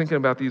I was thinking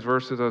about these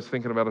verses, I was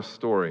thinking about a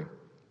story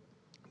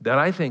that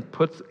I think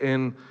puts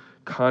in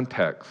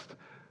context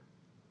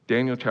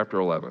Daniel chapter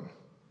 11.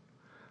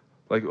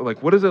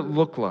 Like, what does it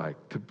look like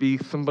to be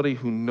somebody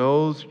who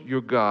knows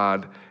your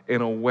God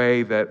in a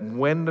way that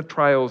when the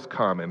trials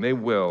come, and they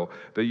will,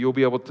 that you'll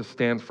be able to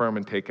stand firm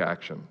and take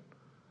action?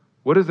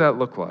 What does that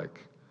look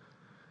like?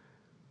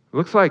 It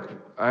looks like,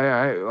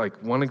 I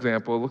like one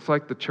example, it looks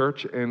like the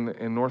church in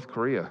North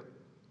Korea.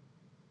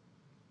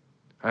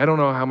 I don't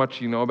know how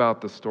much you know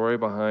about the story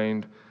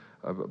behind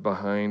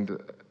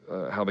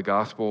how the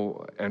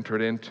gospel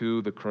entered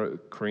into the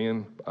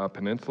Korean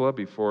peninsula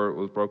before it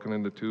was broken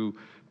into two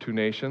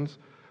nations,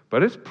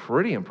 but it's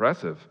pretty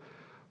impressive.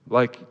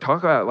 Like, talk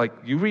about, like,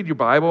 you read your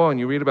Bible and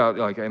you read about,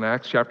 like, in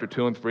Acts chapter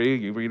 2 and 3,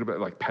 you read about,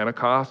 like,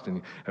 Pentecost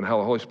and how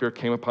the Holy Spirit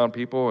came upon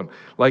people, and,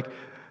 like,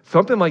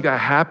 something like that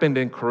happened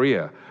in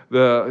Korea.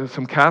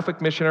 Some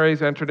Catholic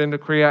missionaries entered into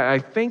Korea, I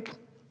think,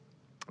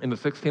 in the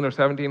 16 or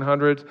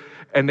 1700s,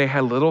 and they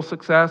had little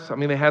success. I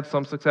mean, they had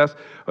some success.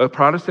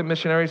 Protestant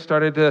missionaries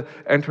started to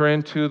enter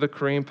into the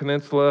Korean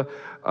peninsula,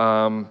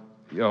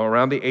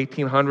 around the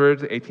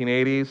 1800s,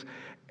 1880s,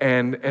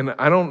 and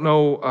I don't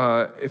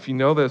know if you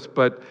know this,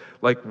 but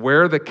like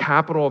where the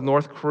capital of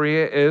North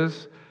Korea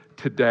is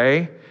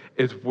today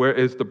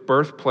is the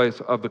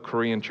birthplace of the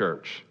Korean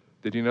church.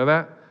 Did you know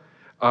that?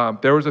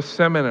 There was a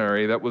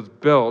seminary that was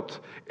built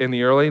in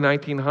the early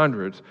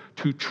 1900s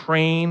to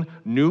train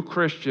new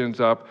Christians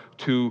up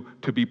to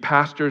be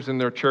pastors in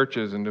their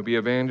churches and to be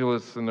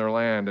evangelists in their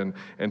land and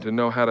to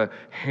know how to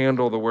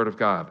handle the Word of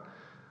God.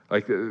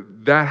 Like,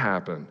 that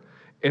happened.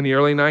 In the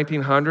early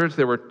 1900s,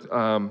 there were,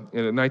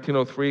 in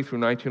 1903 through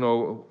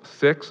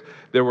 1906,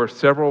 there were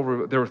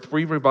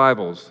 3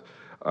 revivals,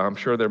 I'm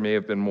sure there may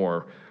have been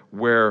more,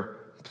 where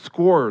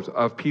scores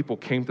of people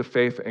came to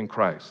faith in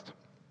Christ.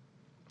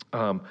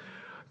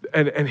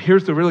 And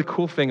here's the really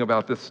cool thing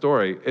about this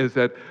story is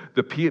that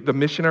the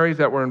missionaries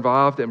that were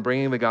involved in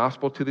bringing the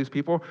gospel to these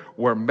people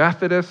were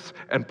Methodists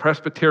and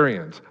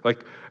Presbyterians.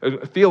 Like,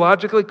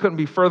 theologically couldn't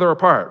be further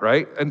apart,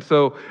 right? And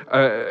so,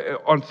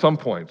 on some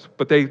points,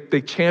 but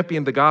they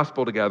championed the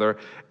gospel together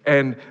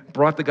and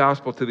brought the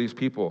gospel to these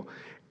people.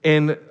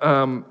 In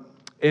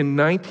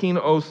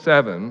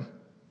 1907,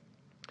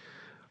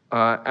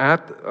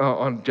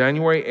 on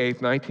January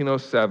 8th,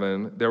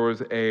 1907, there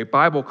was a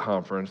Bible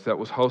conference that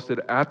was hosted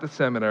at the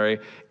seminary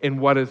in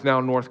what is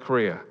now North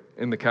Korea,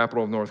 in the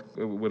capital of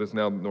what is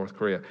now North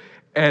Korea.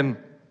 And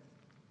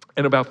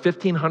about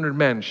 1,500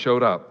 men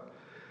showed up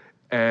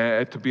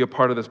to be a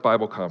part of this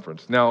Bible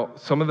conference. Now,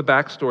 some of the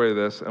backstory of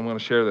this, I'm going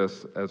to share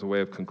this as a way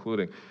of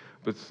concluding,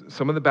 but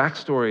some of the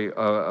backstory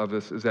of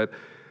this is that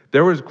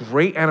there was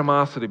great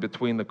animosity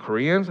between the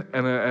Koreans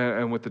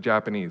and with the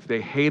Japanese. They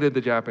hated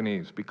the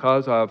Japanese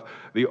because of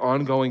the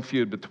ongoing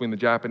feud between the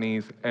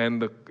Japanese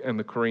and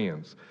the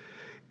Koreans.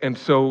 And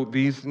so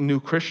these new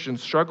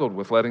Christians struggled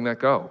with letting that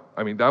go.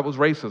 I mean, that was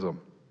racism,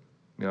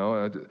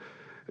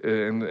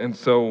 and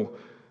so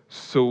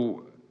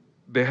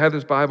they had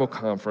this Bible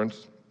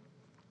conference,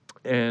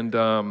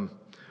 and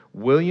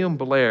William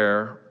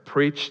Blair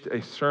preached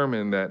a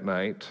sermon that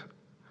night,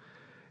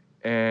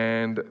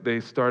 and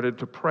they started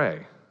to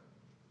pray.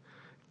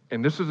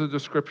 And this is a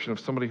description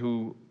of somebody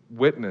who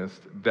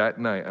witnessed that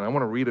night. And I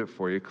want to read it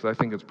for you because I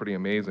think it's pretty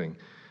amazing.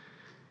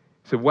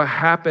 He said, "What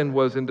happened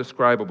was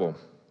indescribable.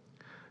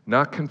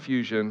 Not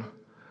confusion,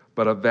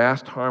 but a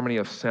vast harmony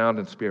of sound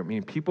and spirit."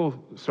 Meaning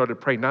people started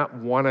praying not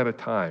one at a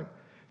time.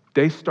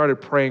 They started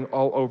praying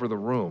all over the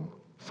room,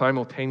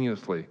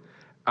 simultaneously,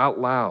 out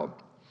loud.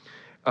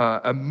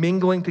 A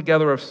mingling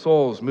together of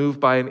souls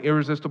moved by an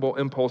irresistible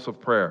impulse of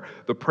prayer.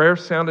 The prayer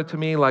sounded to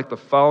me like the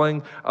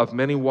falling of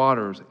many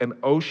waters, an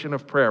ocean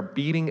of prayer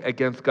beating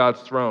against God's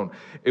throne.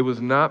 It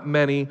was not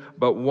many,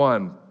 but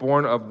one,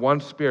 born of one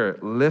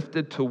Spirit,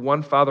 lifted to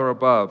one Father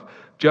above,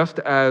 just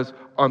as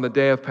on the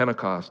day of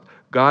Pentecost.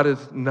 God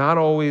is not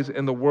always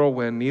in the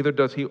whirlwind, neither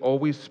does he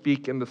always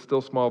speak in the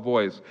still small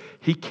voice.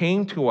 He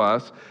came to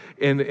us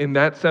in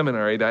that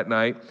seminary that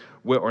night,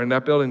 or in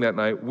that building that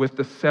night, with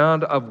the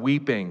sound of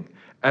weeping.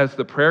 As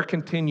the prayer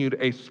continued,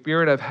 a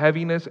spirit of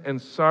heaviness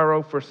and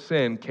sorrow for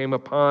sin came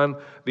upon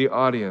the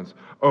audience.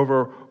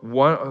 Over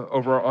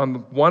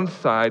on one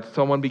side,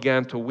 someone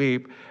began to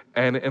weep,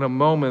 and in a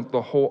moment,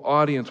 the whole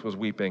audience was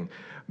weeping.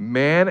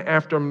 Man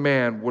after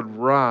man would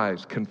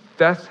rise,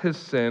 confess his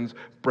sins,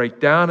 break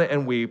down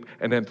and weep,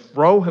 and then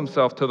throw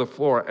himself to the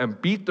floor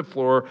and beat the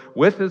floor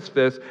with his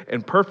fists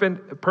in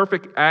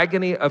perfect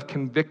agony of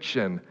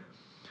conviction.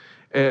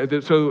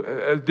 So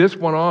this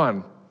went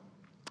on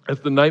as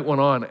the night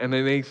went on, and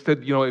then they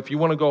said, if you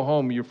want to go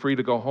home, you're free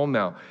to go home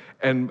now.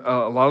 And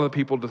a lot of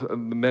the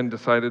men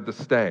decided to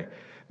stay.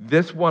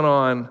 This went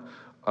on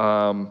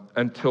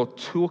until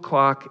 2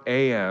 o'clock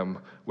a.m.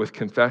 with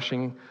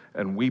confessing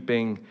and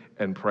weeping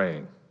and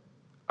praying.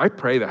 I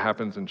pray that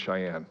happens in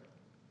Cheyenne.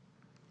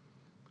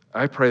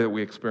 I pray that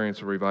we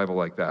experience a revival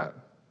like that.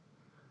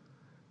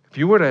 If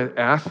you were to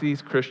ask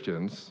these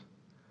Christians,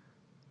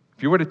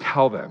 if you were to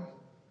tell them,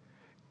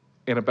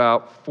 in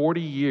about 40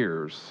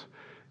 years,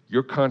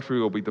 your country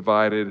will be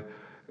divided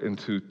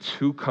into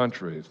 2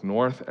 countries,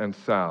 North and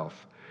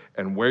South,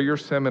 and where your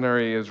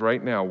seminary is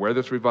right now, where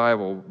this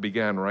revival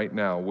began right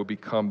now, will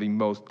become the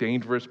most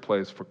dangerous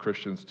place for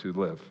Christians to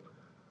live.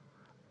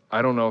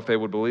 I don't know if they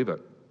would believe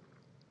it.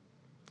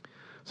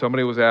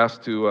 Somebody was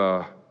asked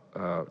to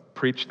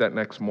preach that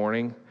next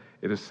morning.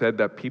 It is said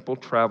that people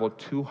traveled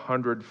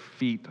 200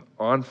 feet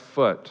on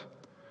foot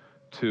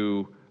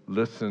to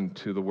listen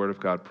to the Word of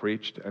God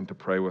preached and to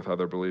pray with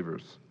other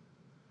believers.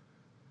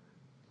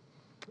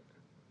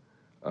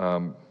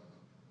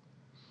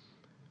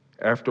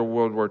 After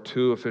World War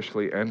II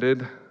officially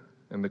ended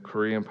and the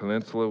Korean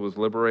Peninsula was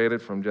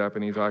liberated from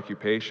Japanese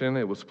occupation,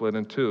 it was split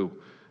in 2.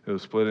 It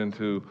was split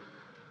into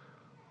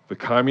the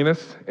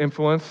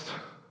communist-influenced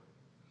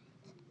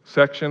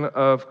section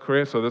of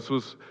Korea.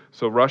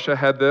 So Russia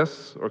had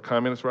this, or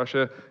communist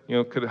Russia,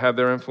 could have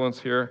their influence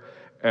here,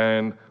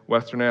 and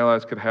Western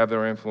allies could have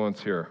their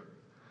influence here.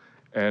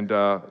 And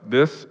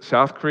this,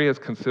 South Korea is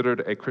considered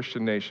a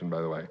Christian nation,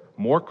 by the way.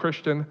 More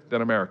Christian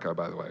than America,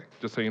 by the way,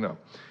 just so you know.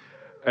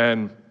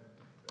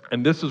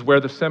 And this is where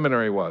the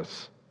seminary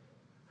was,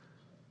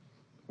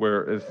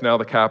 where it's now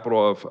the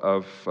capital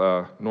of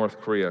North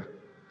Korea.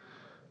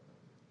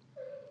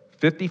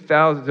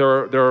 50,000,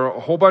 there are a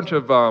whole bunch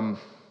of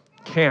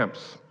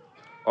camps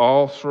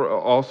all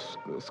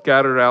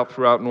scattered out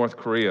throughout North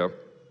Korea.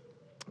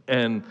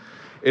 And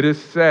it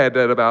is said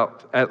that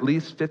at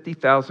least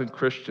 50,000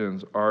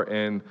 Christians are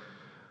in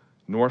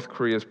North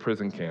Korea's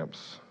prison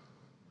camps.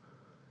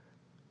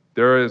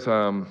 There is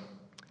an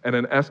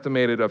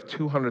estimated of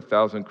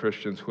 200,000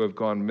 Christians who have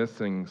gone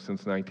missing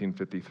since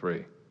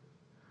 1953.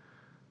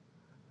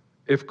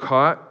 If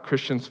caught,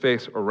 Christians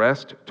face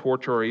arrest,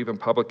 torture, or even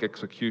public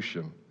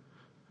execution.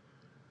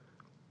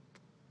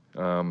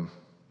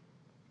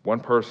 One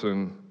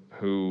person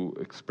who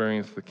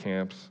experienced the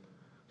camps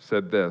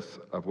said this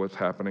of what's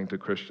happening to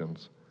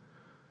Christians.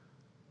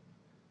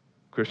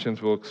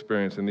 Christians will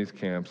experience in these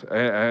camps,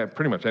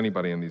 pretty much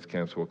anybody in these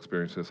camps will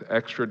experience this,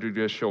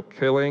 extrajudicial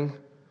killing,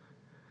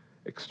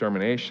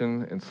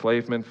 extermination,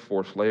 enslavement,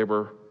 forced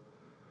labor,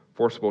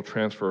 forcible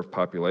transfer of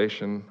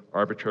population,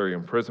 arbitrary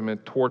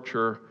imprisonment,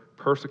 torture,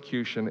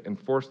 persecution,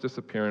 enforced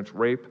disappearance,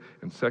 rape,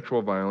 and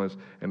sexual violence,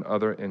 and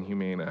other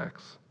inhumane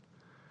acts.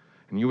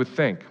 And you would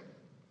think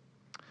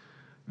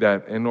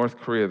that in North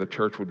Korea the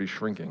church would be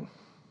shrinking.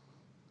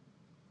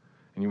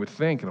 And you would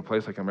think in a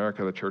place like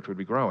America the church would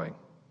be growing.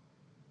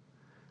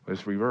 But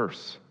it's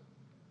reverse.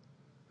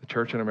 The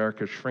church in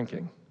America is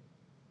shrinking.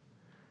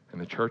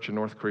 And the church in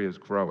North Korea is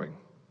growing.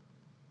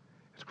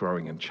 It's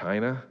growing in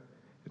China.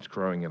 It's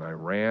growing in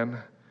Iran.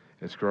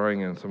 It's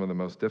growing in some of the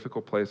most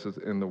difficult places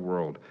in the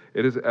world.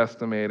 It is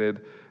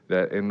estimated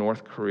that in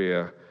North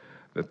Korea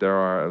that there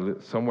are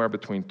somewhere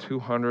between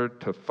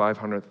 200 to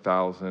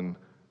 500,000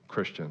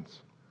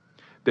 Christians.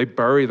 They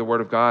bury the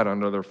Word of God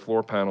under their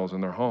floor panels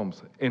in their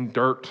homes in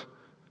dirt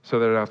so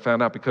that they're not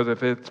found out. Because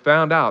if it's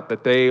found out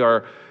that they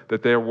are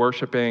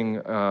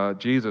worshiping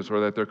Jesus or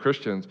that they're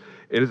Christians,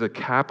 it is a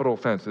capital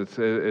offense.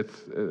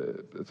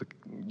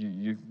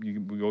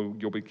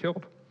 You'll be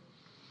killed.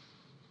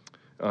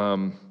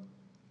 I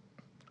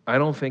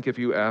don't think if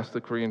you asked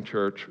the Korean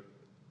church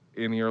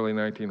in the early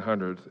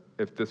 1900s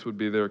if this would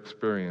be their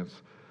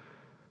experience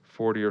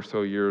 40 or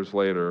so years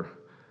later,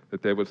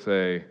 that they would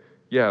say,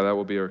 yeah, that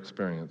will be our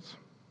experience.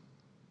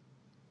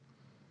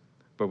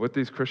 But what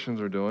these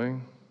Christians are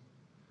doing,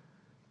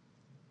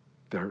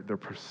 they're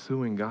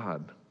pursuing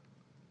God.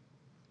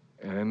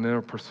 And in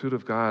their pursuit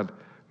of God,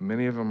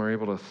 many of them are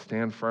able to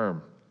stand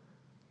firm,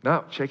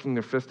 not shaking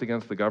their fist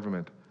against the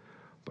government,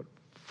 but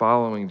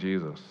following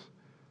Jesus.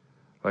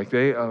 Like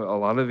a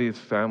lot of these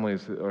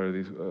families or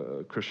these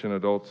Christian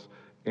adults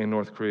in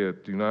North Korea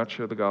do not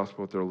share the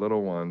gospel with their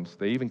little ones.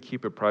 They even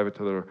keep it private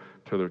to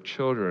their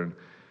children,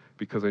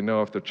 because they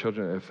know if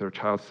their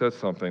child says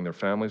something, their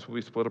families will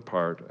be split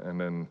apart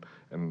and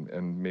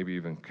maybe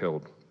even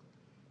killed.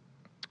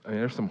 I mean,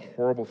 there's some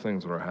horrible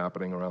things that are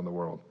happening around the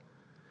world.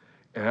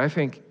 And I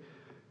think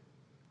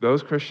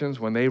those Christians,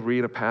 when they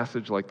read a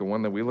passage like the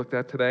one that we looked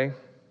at today,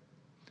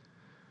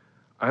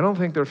 I don't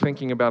think they're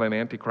thinking about an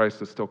antichrist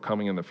that's still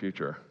coming in the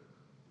future.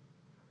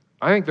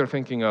 I think they're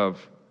thinking of,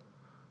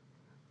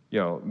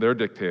 their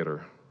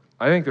dictator.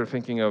 I think they're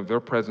thinking of their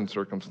present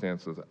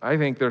circumstances. I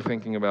think they're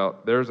thinking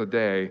about there's a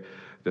day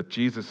that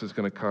Jesus is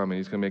going to come and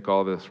he's going to make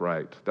all this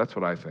right. That's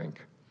what I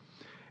think.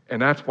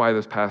 And that's why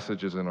this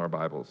passage is in our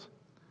Bibles.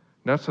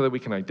 Not so that we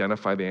can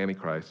identify the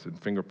Antichrist and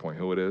finger point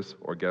who it is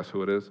or guess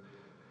who it is,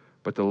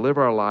 but to live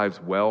our lives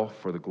well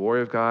for the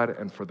glory of God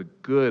and for the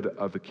good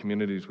of the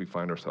communities we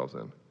find ourselves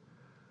in.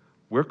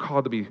 We're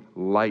called to be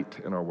light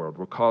in our world.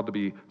 We're called to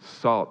be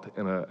salt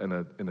in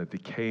a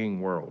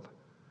decaying world.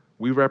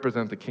 We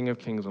represent the King of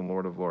Kings and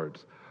Lord of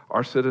Lords.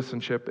 Our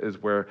citizenship is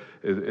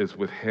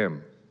with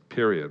him,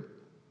 period.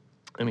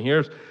 And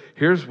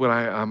here's what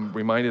I'm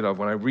reminded of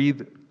when I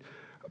read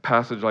a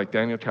passage like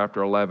Daniel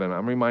chapter 11.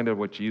 I'm reminded of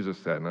what Jesus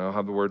said, and I'll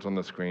have the words on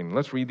the screen.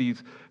 Let's read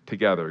these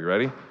together. You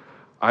ready?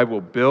 I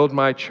will build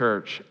my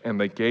church, and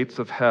the gates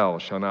of hell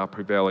shall not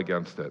prevail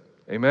against it.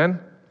 Amen?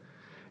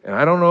 And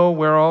I don't know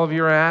where all of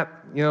you are at,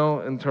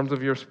 in terms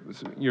of your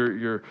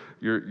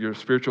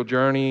spiritual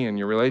journey and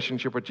your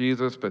relationship with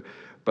Jesus, but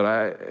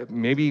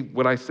maybe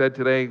what I said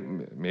today,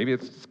 maybe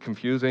it's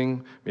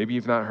confusing, maybe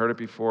you've not heard it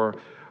before,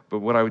 but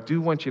what I do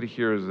want you to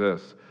hear is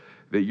this,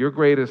 that your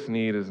greatest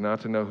need is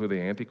not to know who the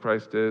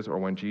Antichrist is or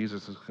when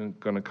Jesus is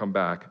going to come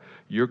back.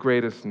 Your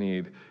greatest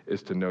need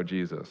is to know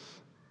Jesus.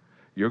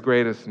 Your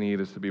greatest need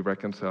is to be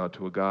reconciled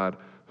to a God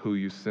who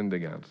you sinned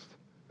against,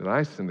 that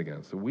I sinned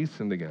against, that we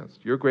sinned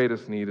against. Your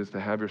greatest need is to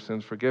have your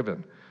sins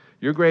forgiven.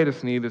 Your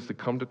greatest need is to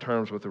come to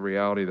terms with the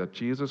reality that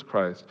Jesus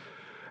Christ,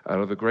 out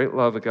of the great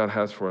love that God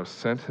has for us,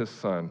 sent his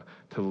Son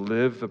to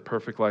live the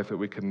perfect life that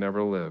we could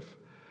never live,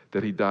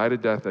 that he died a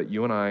death that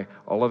you and I,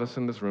 all of us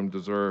in this room,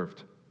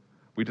 deserved.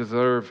 We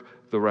deserve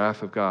the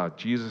wrath of God.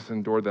 Jesus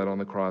endured that on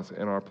the cross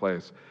in our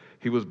place.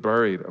 He was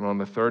buried, and on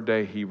the third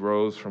day, he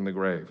rose from the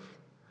grave.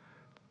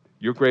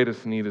 Your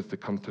greatest need is to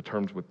come to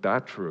terms with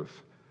that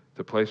truth,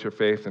 to place your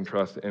faith and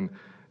trust in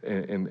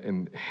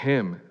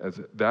him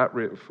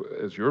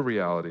as your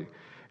reality,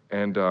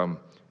 and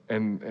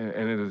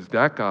it is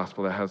that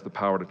gospel that has the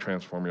power to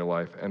transform your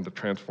life and to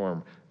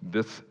transform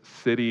this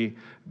city,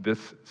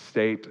 this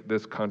state,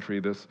 this country,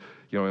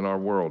 in our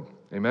world.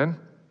 Amen?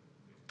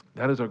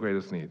 That is our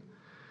greatest need.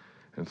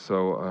 And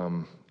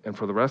so, and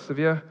for the rest of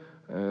you,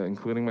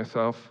 including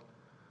myself,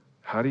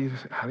 how do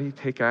you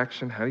take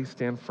action? How do you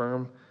stand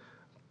firm?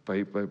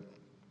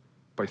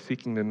 By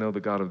seeking to know the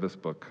God of this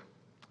book.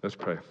 Let's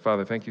pray.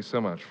 Father, thank you so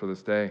much for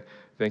this day.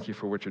 Thank you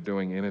for what you're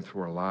doing in and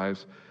through our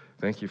lives.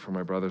 Thank you for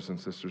my brothers and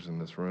sisters in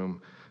this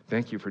room.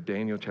 Thank you for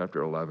Daniel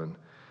chapter 11.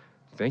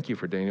 Thank you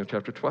for Daniel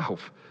chapter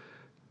 12.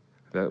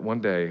 That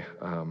one day,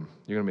 you're going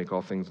to make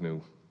all things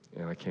new,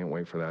 and I can't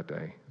wait for that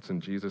day. It's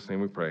in Jesus' name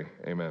we pray.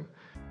 Amen.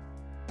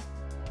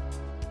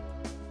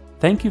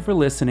 Thank you for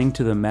listening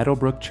to the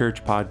Meadowbrook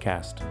Church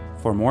podcast.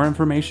 For more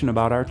information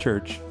about our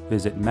church,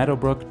 visit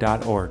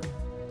meadowbrook.org.